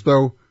out there as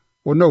though,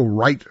 well, no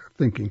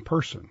right-thinking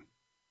person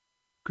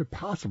could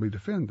possibly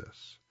defend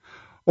this.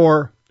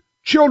 Or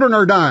children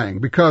are dying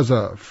because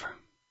of.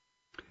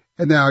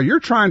 And now you're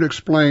trying to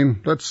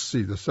explain, let's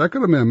see, the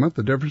Second Amendment,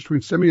 the difference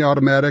between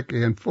semi-automatic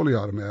and fully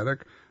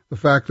automatic, the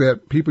fact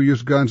that people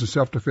use guns in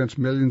self-defense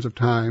millions of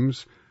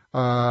times.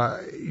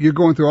 You're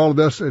going through all of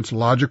this. It's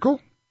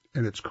logical.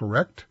 And it's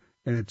correct,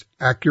 and it's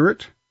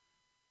accurate,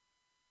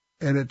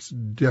 and it's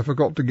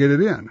difficult to get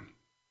it in.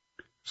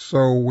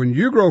 So when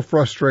you grow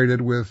frustrated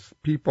with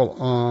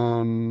people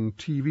on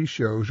TV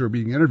shows or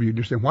being interviewed,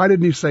 you're saying, why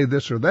didn't he say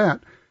this or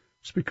that?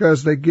 It's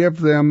because they give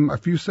them a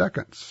few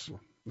seconds.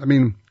 I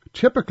mean,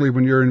 typically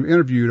when you're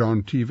interviewed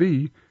on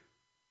TV,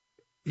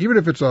 even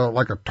if it's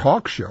like a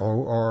talk show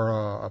or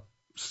a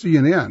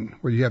CNN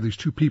where you have these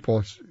two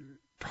people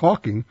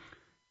talking,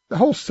 the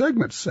whole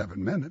segment's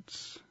 7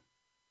 minutes.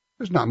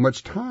 There's not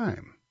much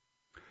time.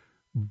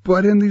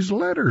 But in these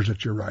letters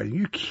that you're writing,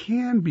 you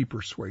can be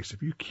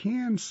persuasive. You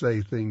can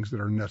say things that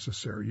are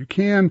necessary. You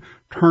can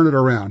turn it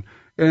around.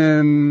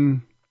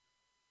 And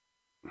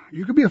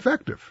you can be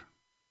effective.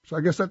 So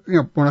I guess that,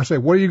 when I say,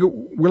 what are you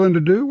willing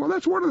to do? Well,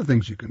 that's one of the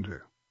things you can do.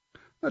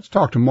 Let's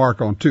talk to Mark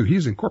on 2.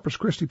 He's in Corpus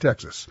Christi,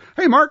 Texas.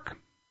 Hey, Mark.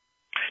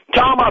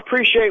 Tom, I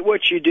appreciate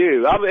what you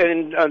do.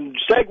 I'm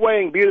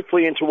segueing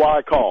beautifully into why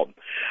I called.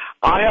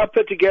 I have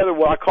put together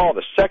what I call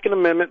the Second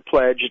Amendment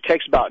Pledge. It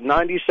takes about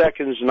 90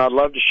 seconds, and I'd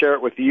love to share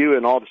it with you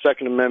and all the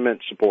Second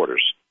Amendment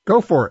supporters.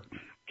 Go for it.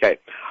 Okay.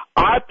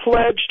 I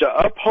pledge to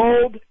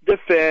uphold,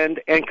 defend,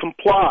 and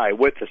comply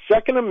with the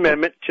Second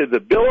Amendment to the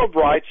Bill of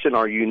Rights in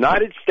our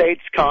United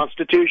States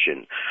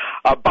Constitution,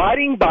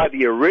 abiding by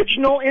the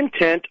original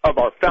intent of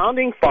our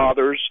founding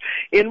fathers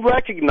in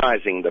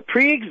recognizing the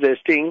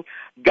pre-existing,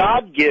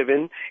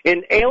 God-given,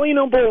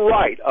 inalienable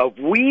right of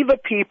we the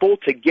people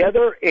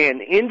together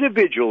and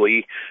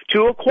individually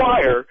to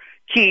acquire,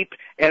 keep,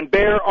 and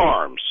bear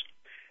arms.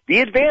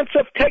 The advance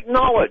of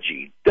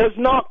technology does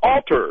not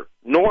alter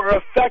nor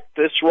affect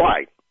this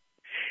right.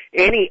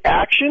 Any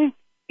action,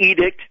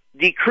 edict,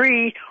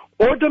 decree,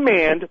 or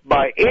demand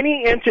by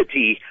any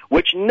entity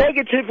which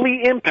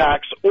negatively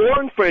impacts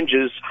or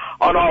infringes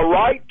on our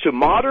right to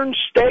modern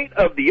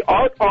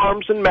state-of-the-art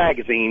arms and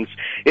magazines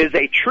is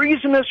a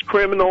treasonous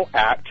criminal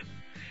act,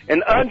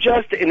 an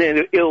unjust and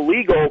an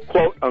illegal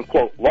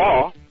quote-unquote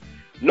law,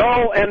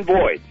 null and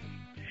void.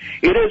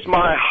 It is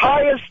my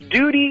highest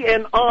duty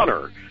and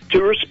honor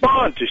to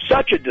respond to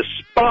such a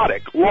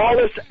despotic,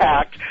 lawless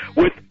act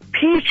with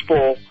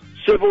peaceful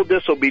civil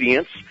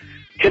disobedience,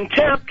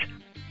 contempt,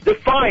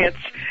 defiance,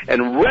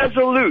 and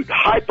resolute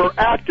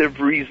hyperactive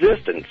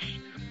resistance.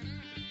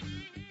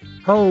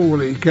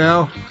 Holy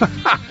cow.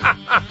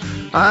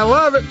 I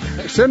love it.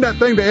 Send that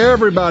thing to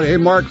everybody. Hey,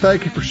 Mark,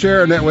 thank you for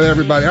sharing that with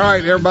everybody. All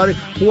right, everybody,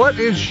 what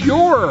is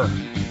your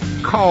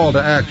call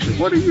to action?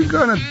 What are you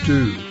going to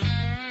do?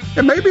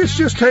 And maybe it's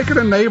just taking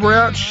a neighbor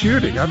out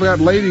shooting. I've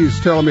got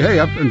ladies telling me, hey,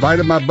 I've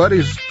invited my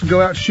buddies to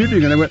go out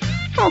shooting. And they went,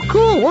 oh,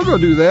 cool, we'll go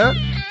do that.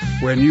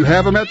 When you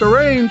have them at the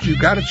range,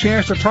 you've got a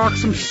chance to talk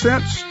some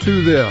sense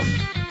to them.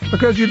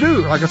 Because you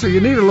do. Like I said,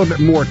 you need a little bit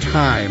more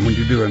time when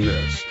you're doing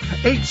this.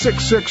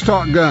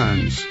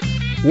 866-TALK-GUNS.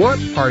 What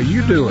are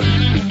you doing?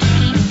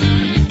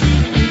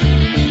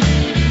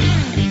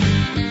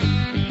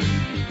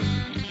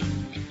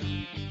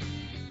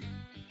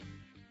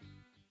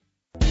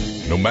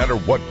 No matter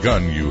what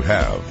gun you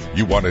have,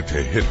 you want it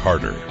to hit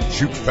harder,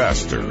 shoot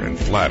faster and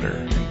flatter,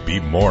 and be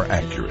more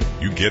accurate.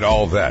 You get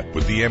all that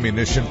with the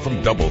ammunition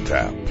from Double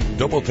Tap.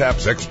 Double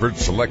Tap's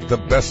experts select the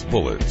best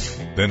bullets,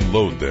 then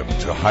load them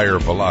to higher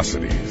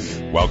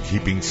velocities while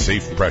keeping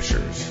safe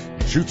pressures.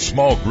 Shoot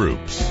small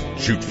groups.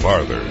 Shoot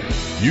farther.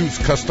 Use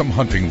custom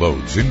hunting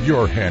loads in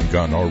your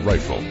handgun or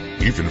rifle.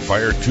 Even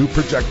fire 2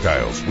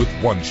 projectiles with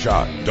 1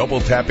 shot.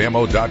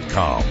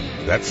 DoubleTapAmmo.com.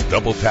 That's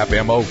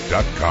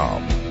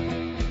DoubleTapAmmo.com.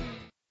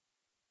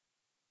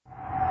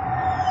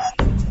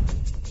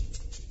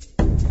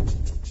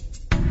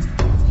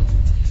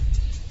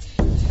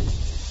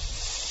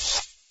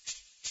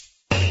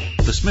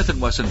 The Smith &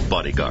 Wesson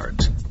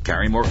Bodyguards.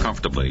 Carry more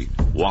comfortably,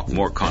 walk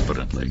more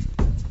confidently.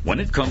 When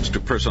it comes to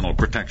personal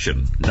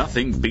protection,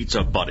 nothing beats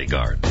a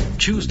Bodyguard.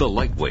 Choose the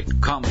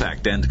lightweight,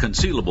 compact, and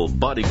concealable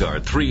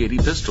Bodyguard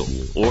 380 pistol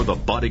or the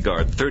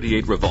Bodyguard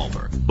 38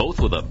 revolver, both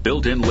with a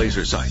built-in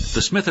laser sight.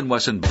 The Smith &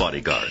 Wesson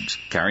Bodyguards.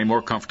 Carry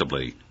more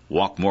comfortably,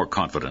 walk more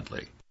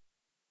confidently.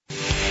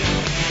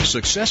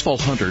 Successful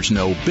hunters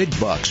know big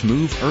bucks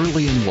move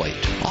early and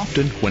late,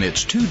 often when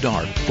it's too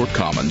dark for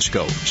common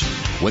scopes.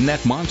 When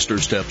that monster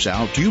steps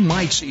out, you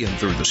might see him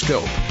through the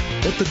scope,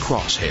 but the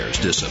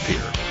crosshairs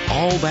disappear.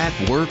 All that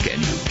work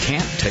and you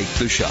can't take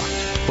the shot.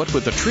 But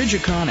with the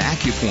Trijicon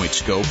AccuPoint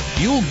scope,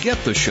 you'll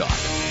get the shot.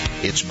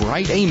 Its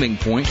bright aiming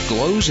point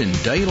glows in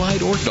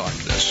daylight or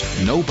darkness.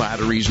 No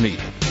batteries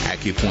needed.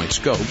 AccuPoint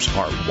scopes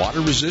are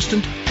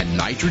water-resistant and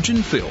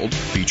nitrogen-filled,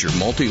 feature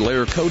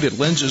multi-layer coated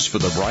lenses for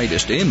the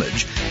brightest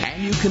image,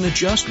 and you can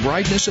adjust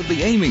brightness of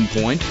the aiming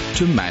point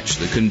to match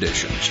the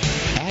conditions.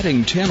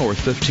 Adding 10 or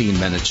 15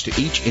 minutes to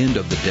each end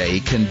of the day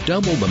can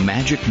double the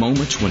magic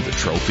moments when the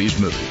trophies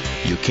move.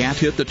 You can't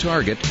hit the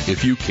target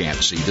if you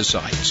can't see the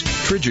sights.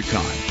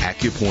 Trijicon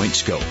AccuPoint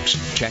scopes.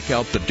 Check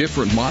out the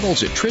different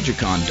models at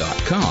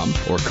Trijicon.com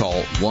or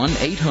call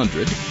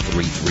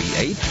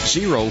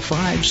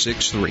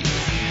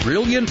 1-800-338-0563.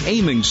 Brilliant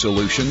aiming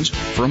solutions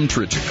from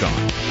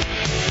Trijicon.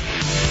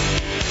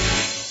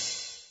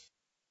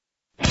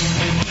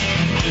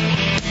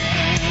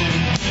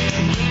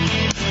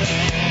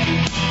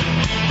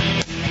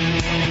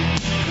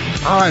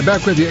 All right,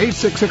 back with you.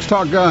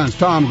 866-TALK-GUNS.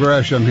 Tom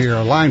Gresham here.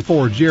 Line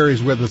 4,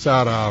 Jerry's with us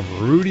out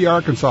of Rudy,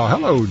 Arkansas.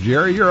 Hello,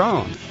 Jerry. You're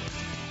on.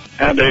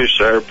 I do,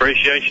 sir.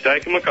 Appreciate you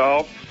taking my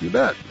call. You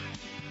bet.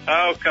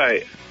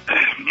 Okay.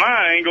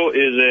 My angle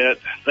is that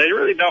they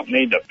really don't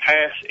need to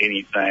pass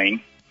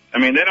anything. I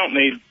mean, they don't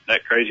need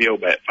that crazy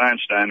old Bat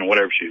Feinstein or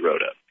whatever she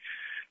wrote up.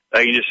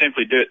 They can just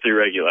simply do it through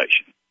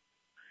regulation.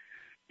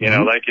 You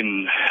know, they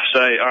can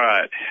say, all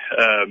right,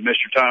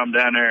 Mr. Tom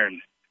down there in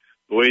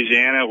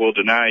Louisiana will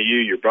deny you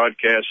your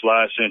broadcast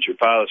license, your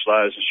pilot's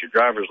license, your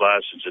driver's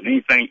license, and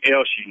anything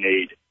else you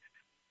need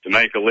to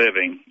make a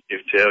living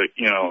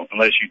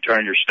unless you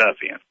turn your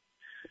stuff in.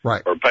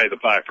 Right. Or pay the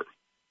piper.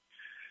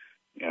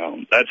 You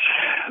know, that's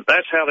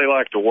how they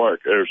like to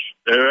work. That's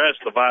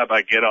the vibe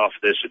I get off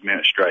this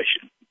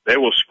administration. They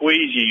will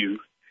squeeze you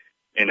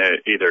into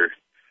either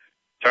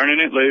turning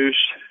it loose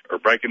or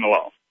breaking the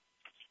law.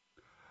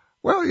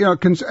 Well, you know,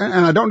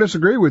 and I don't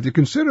disagree with you.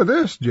 Consider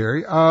this,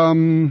 Jerry.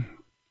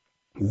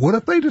 What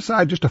if they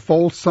decide just to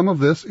fold some of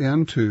this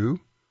into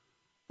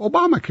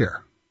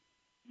Obamacare.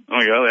 Oh,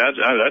 yeah,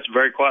 that's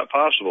very quite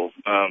possible.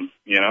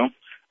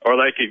 Or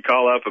they could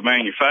call up a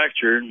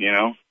manufacturer,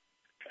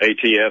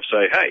 ATF,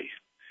 say, hey,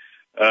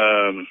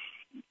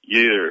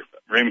 you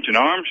Remington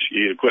Arms,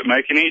 you either quit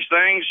making these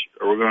things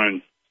or we're going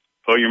to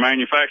pull your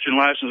manufacturing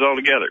license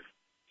altogether.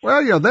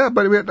 Well, yeah,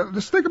 but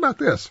just think about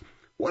this.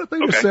 What if they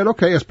just said,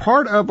 okay, as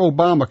part of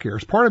Obamacare,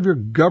 as part of your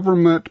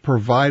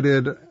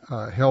government-provided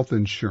health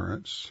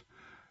insurance,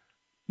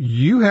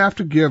 you have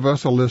to give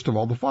us a list of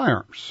all the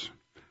firearms.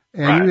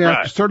 And you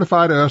have to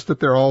certify to us that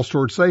they're all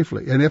stored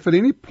safely. And if at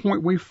any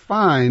point we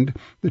find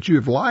that you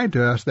have lied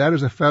to us, that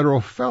is a federal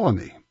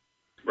felony.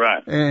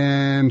 Right.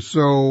 And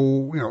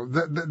so,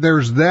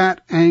 there's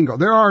that angle.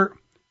 There are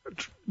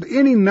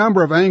any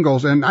number of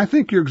angles, and I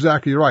think you're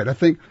exactly right. I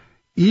think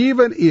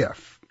even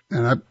if,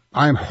 and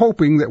I'm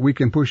hoping that we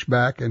can push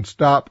back and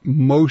stop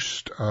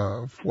most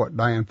of what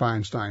Dianne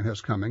Feinstein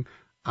has coming.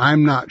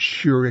 I'm not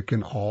sure it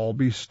can all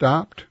be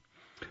stopped,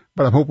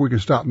 but I hope we can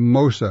stop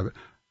most of it.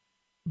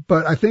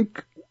 But I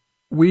think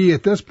we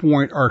at this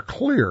point are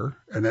clear,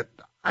 and that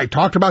I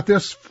talked about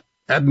this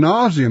ad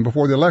nauseum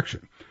before the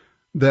election,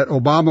 that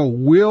Obama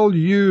will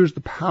use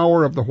the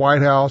power of the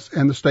White House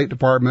and the State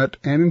Department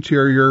and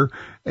Interior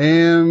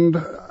and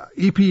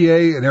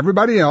EPA and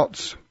everybody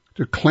else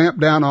to clamp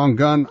down on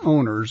gun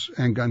owners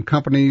and gun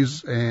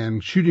companies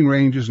and shooting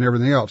ranges and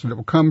everything else. And it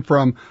will come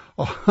from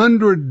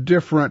 100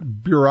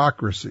 different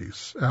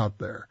bureaucracies out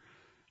there.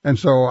 And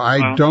so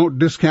I don't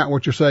discount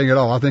what you're saying at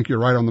all. I think you're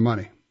right on the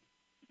money.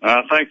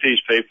 I think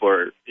these people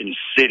are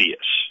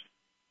insidious.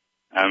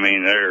 I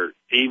mean, they're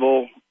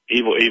evil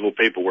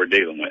people we're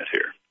dealing with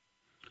here.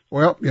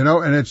 Well, and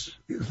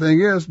the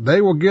thing is, they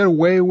will get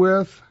away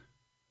with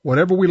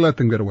whatever we let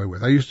them get away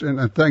with.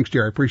 And thanks,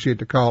 Jerry. I appreciate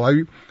the call.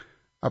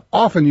 I've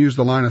often used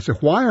the line, I say,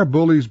 why are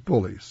bullies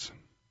bullies?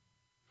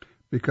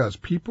 Because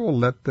people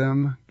let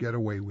them get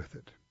away with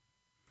it.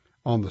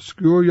 On the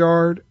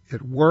schoolyard,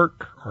 at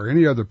work, or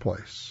any other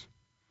place.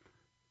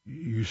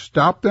 You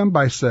stop them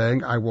by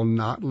saying, I will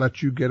not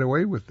let you get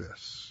away with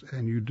this.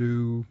 And you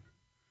do,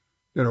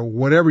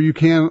 whatever you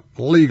can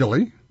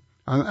legally.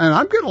 And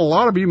I'm getting a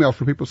lot of emails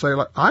from people saying,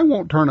 I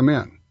won't turn them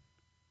in.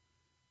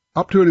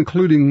 Up to and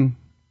including,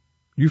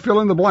 you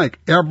fill in the blank,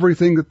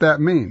 everything that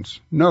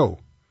means. No.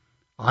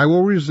 I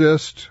will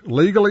resist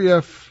legally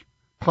if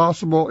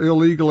possible,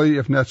 illegally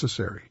if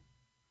necessary.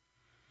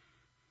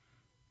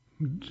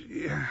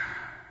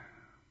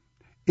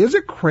 Is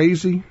it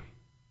crazy?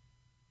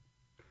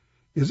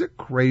 Is it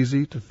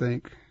crazy to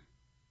think,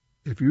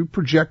 if you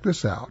project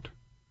this out,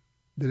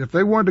 that if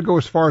they wanted to go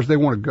as far as they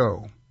want to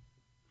go,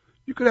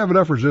 you could have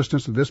enough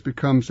resistance that this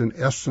becomes, in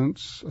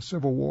essence, a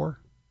civil war?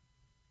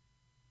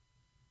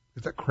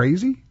 Is that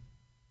crazy?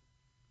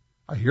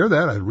 I hear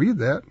that. I read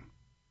that.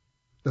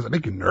 Does it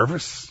make you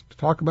nervous to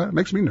talk about it? It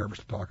makes me nervous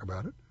to talk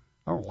about it.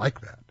 I don't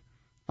like that.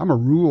 I'm a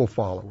rule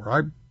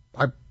follower.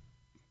 I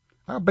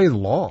obey the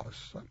laws.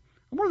 I'm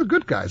one of the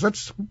good guys.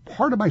 That's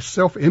part of my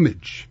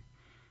self-image.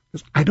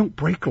 Because I don't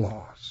break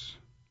laws.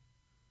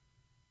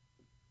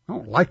 I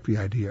don't like the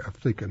idea of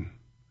thinking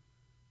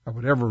I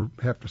would ever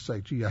have to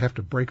say, gee, I have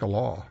to break a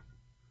law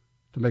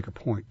to make a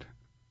point.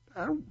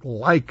 I don't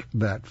like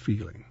that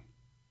feeling.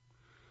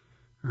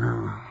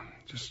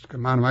 Just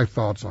come on to my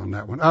thoughts on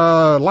that one.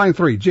 Line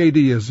 3,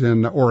 JD is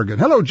in Oregon.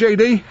 Hello,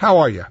 JD. How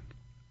are you?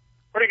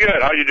 Pretty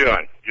good. How you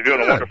doing? You're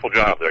doing a wonderful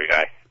job there,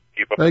 guy.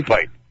 Keep up the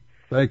fight.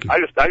 Thank you. I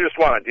just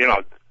want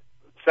to,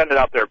 send it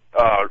out there.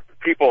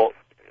 People,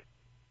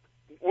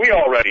 we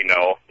already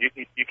know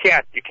you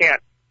can't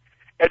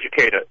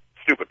educate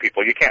stupid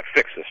people. You can't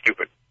fix the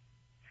stupid,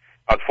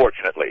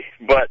 unfortunately.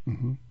 But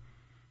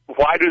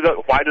why do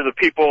the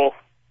people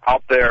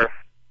out there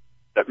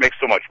that make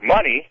so much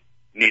money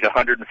need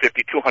 $150,000,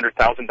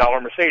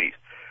 $200,000 Mercedes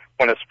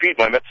when the speed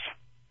limit's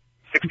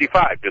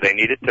 65? Do they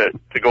need it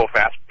to go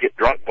fast, get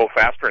drunk, go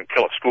faster, and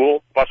kill a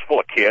school bus full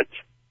of kids?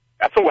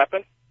 That's a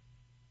weapon.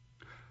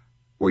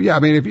 Well, yeah, I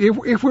mean,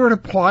 if we were to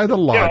apply the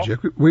logic,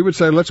 we would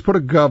say let's put a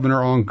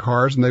governor on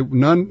cars, and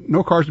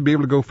no cars would be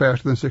able to go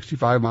faster than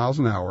 65 miles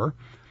an hour.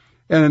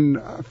 And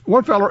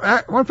one fellow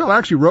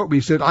actually wrote me,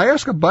 he said, I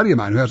asked a buddy of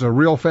mine who has a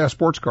real fast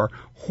sports car,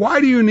 why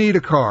do you need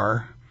a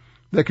car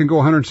that can go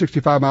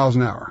 165 miles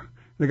an hour?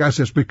 The guy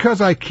says,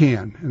 because I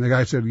can. And the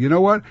guy said, you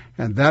know what?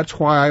 And that's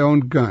why I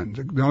own guns.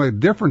 The only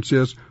difference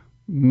is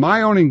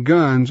my owning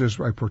guns is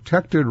a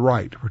protected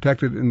right,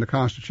 protected in the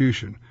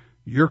Constitution.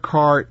 Your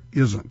car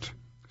isn't.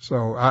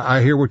 So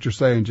I hear what you're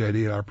saying,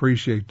 JD, and I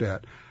appreciate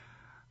that.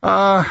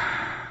 I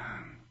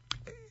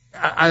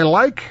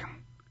like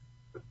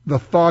the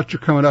thought you're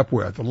coming up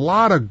with. A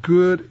lot of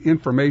good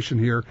information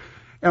here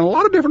and a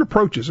lot of different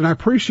approaches, and I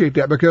appreciate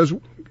that because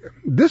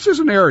this is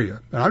an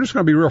area, and I'm just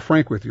going to be real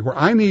frank with you, where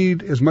I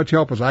need as much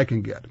help as I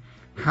can get.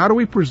 How do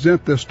we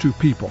present this to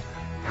people?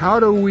 How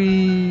do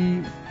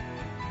we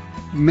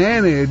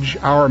manage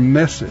our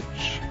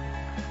message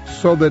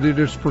so that it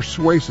is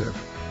persuasive?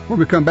 When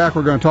we come back,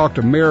 we're going to talk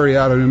to Mary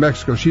out of New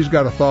Mexico. She's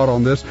got a thought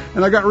on this,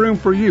 and I got room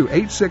for you.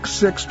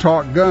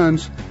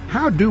 866-TALK-GUNS.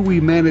 How do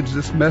we manage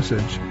this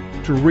message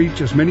to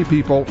reach as many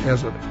people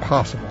as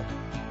possible?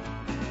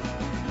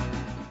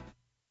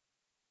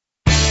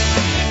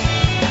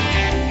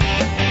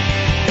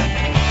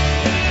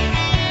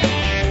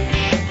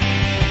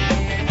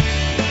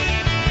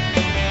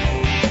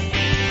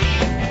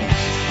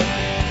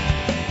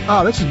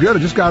 This is good. I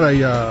just got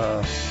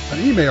an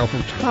email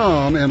from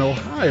Tom in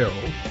Ohio.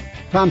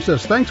 Tom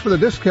says, thanks for the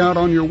discount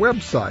on your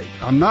website.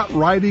 I'm not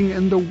riding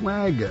in the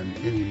wagon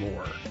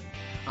anymore.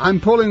 I'm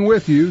pulling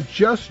with you.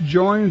 Just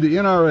joined the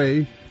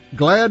NRA.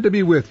 Glad to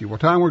be with you. Well,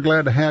 Tom, we're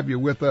glad to have you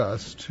with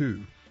us,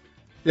 too.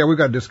 Yeah, we've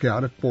got a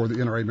discount for the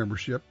NRA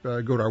membership.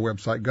 Go to our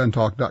website,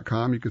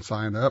 guntalk.com. You can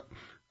sign up.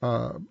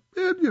 And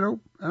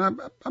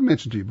I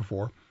mentioned to you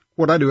before,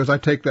 what I do is I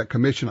take that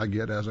commission I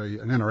get as an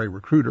NRA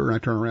recruiter, and I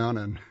turn around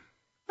and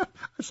I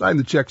sign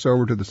the checks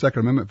over to the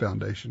Second Amendment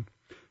Foundation.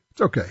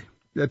 It's okay.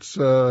 It's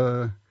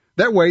that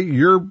way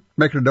you're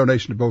making a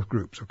donation to both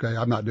groups. Okay,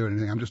 I'm not doing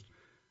anything.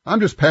 I'm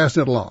just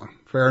passing it along.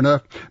 Fair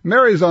enough.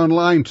 Mary's on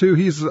line too.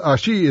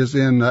 She is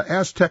in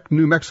Aztec,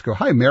 New Mexico.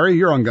 Hi, Mary.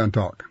 You're on Gun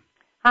Talk.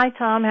 Hi,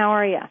 Tom. How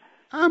are you?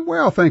 I'm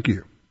well, thank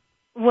you.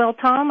 Well,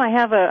 Tom, I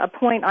have a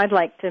point I'd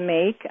like to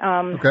make.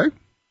 Okay.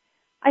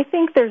 I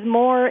think there's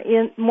more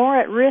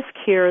at risk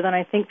here than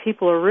I think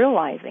people are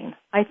realizing.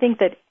 I think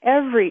that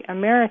every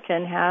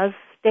American has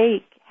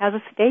a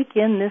stake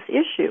in this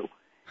issue.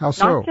 How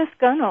so? Not just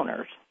gun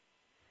owners.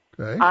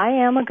 Okay.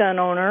 I am a gun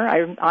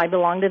owner. I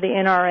belong to the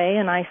NRA,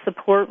 and I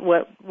support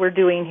what we're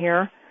doing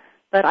here.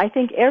 But I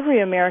think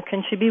every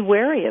American should be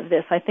wary of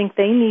this. I think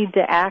they need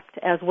to act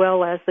as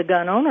well as the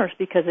gun owners,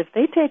 because if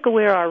they take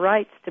away our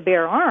rights to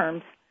bear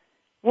arms,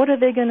 what are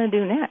they going to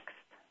do next?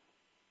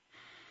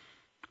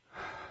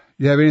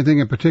 You have anything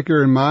in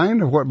particular in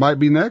mind of what might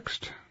be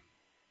next?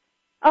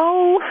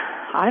 Oh,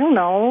 I don't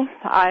know.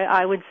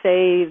 I would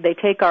say they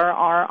take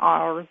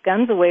our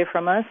guns away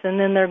from us, and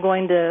then they're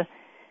going to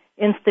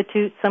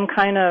institute some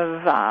kind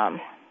of,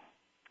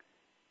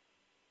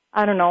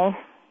 I don't know,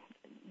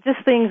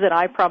 just things that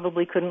I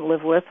probably couldn't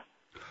live with.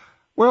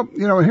 Well,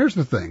 here's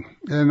the thing,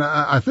 and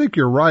I think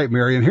you're right,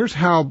 Mary, and here's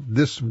how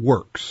this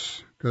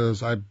works,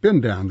 because I've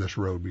been down this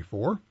road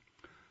before,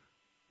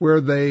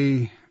 where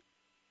they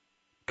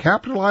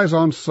capitalize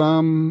on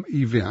some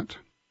event,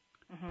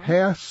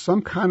 pass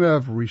some kind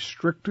of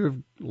restrictive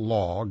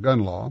law, gun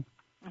law.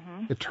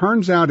 It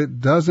turns out it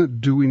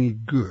doesn't do any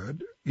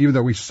good, even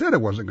though we said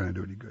it wasn't going to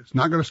do any good. It's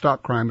not going to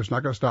stop crime. It's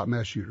not going to stop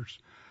mass shooters.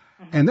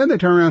 And then they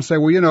turn around and say,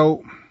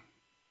 well,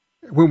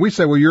 when we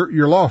say, well,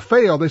 your law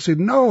failed, they say,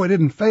 no, it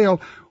didn't fail.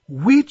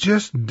 We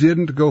just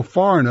didn't go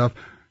far enough.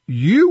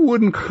 You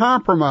wouldn't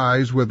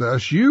compromise with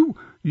us. You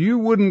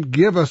wouldn't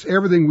give us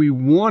everything we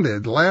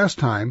wanted last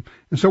time,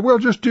 and so we'll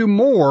just do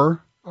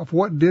more of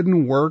what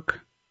didn't work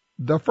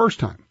the first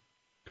time.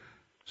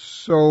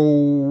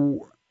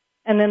 So...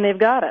 And then they've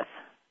got us.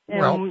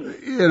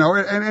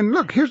 And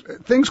look,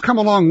 things come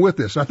along with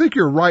this. I think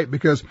you're right,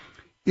 because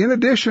in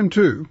addition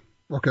to,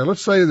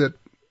 let's say that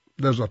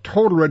there's a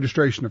total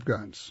registration of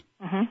guns.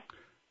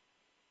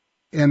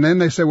 And then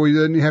they say, well,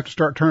 then you have to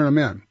start turning them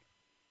in.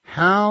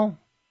 How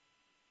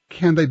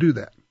can they do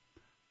that?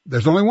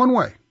 There's only one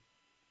way.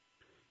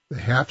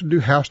 They have to do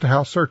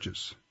house-to-house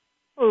searches.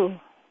 Ooh.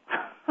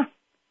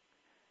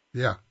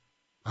 Yeah,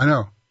 I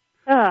know.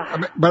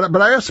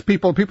 But I ask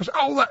people say,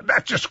 oh,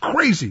 that's just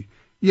crazy.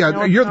 Yeah,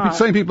 no, you're the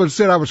same people that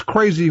said I was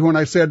crazy when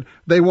I said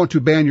they want to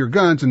ban your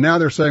guns, and now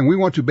they're saying we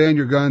want to ban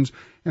your guns.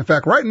 In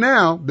fact, right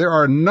now, there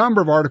are a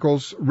number of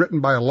articles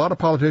written by a lot of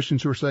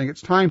politicians who are saying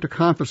it's time to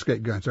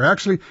confiscate guns. They're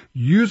actually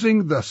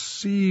using the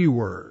C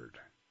word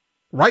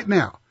right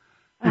now.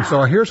 And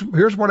so here's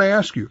what I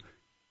ask you.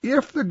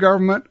 If the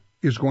government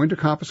is going to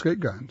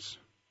confiscate guns,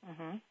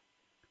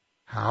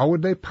 how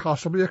would they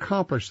possibly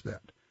accomplish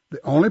that? The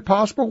only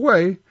possible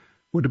way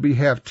would be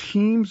have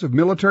teams of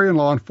military and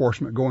law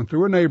enforcement going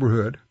through a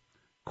neighborhood,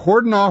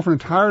 cordon off an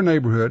entire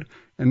neighborhood,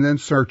 and then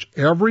search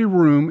every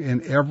room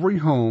in every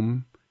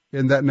home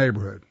in that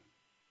neighborhood.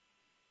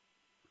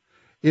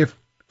 If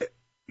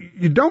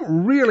you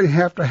don't really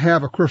have to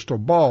have a crystal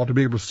ball to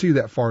be able to see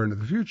that far into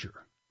the future,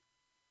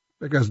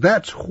 because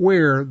that's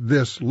where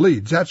this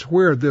leads. That's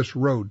where this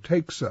road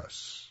takes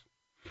us.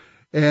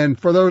 And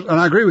for those, and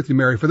I agree with you,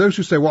 Mary, for those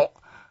who say, well,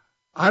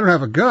 I don't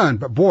have a gun,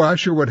 but boy, I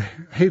sure would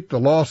hate the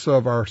loss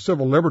of our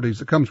civil liberties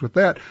that comes with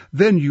that,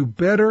 then you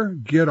better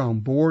get on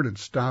board and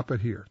stop it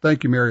here.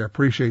 Thank you, Mary. I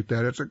appreciate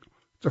that. It's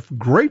a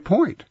great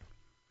point.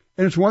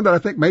 And it's one that I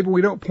think maybe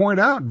we don't point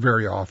out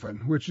very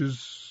often, which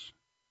is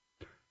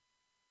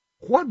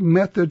what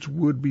methods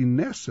would be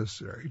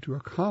necessary to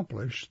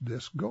accomplish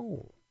this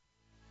goal?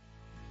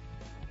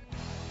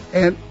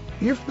 And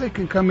if they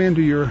can come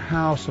into your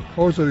house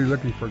supposedly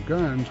looking for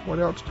guns, what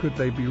else could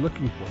they be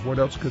looking for? What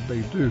else could they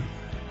do?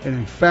 And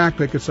in fact,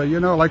 they could say,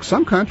 like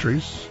some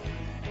countries,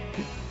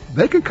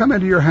 they can come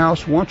into your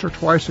house once or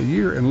twice a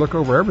year and look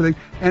over everything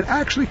and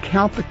actually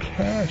count the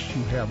cash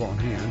you have on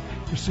hand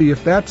to see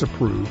if that's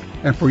approved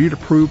and for you to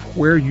prove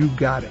where you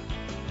got it.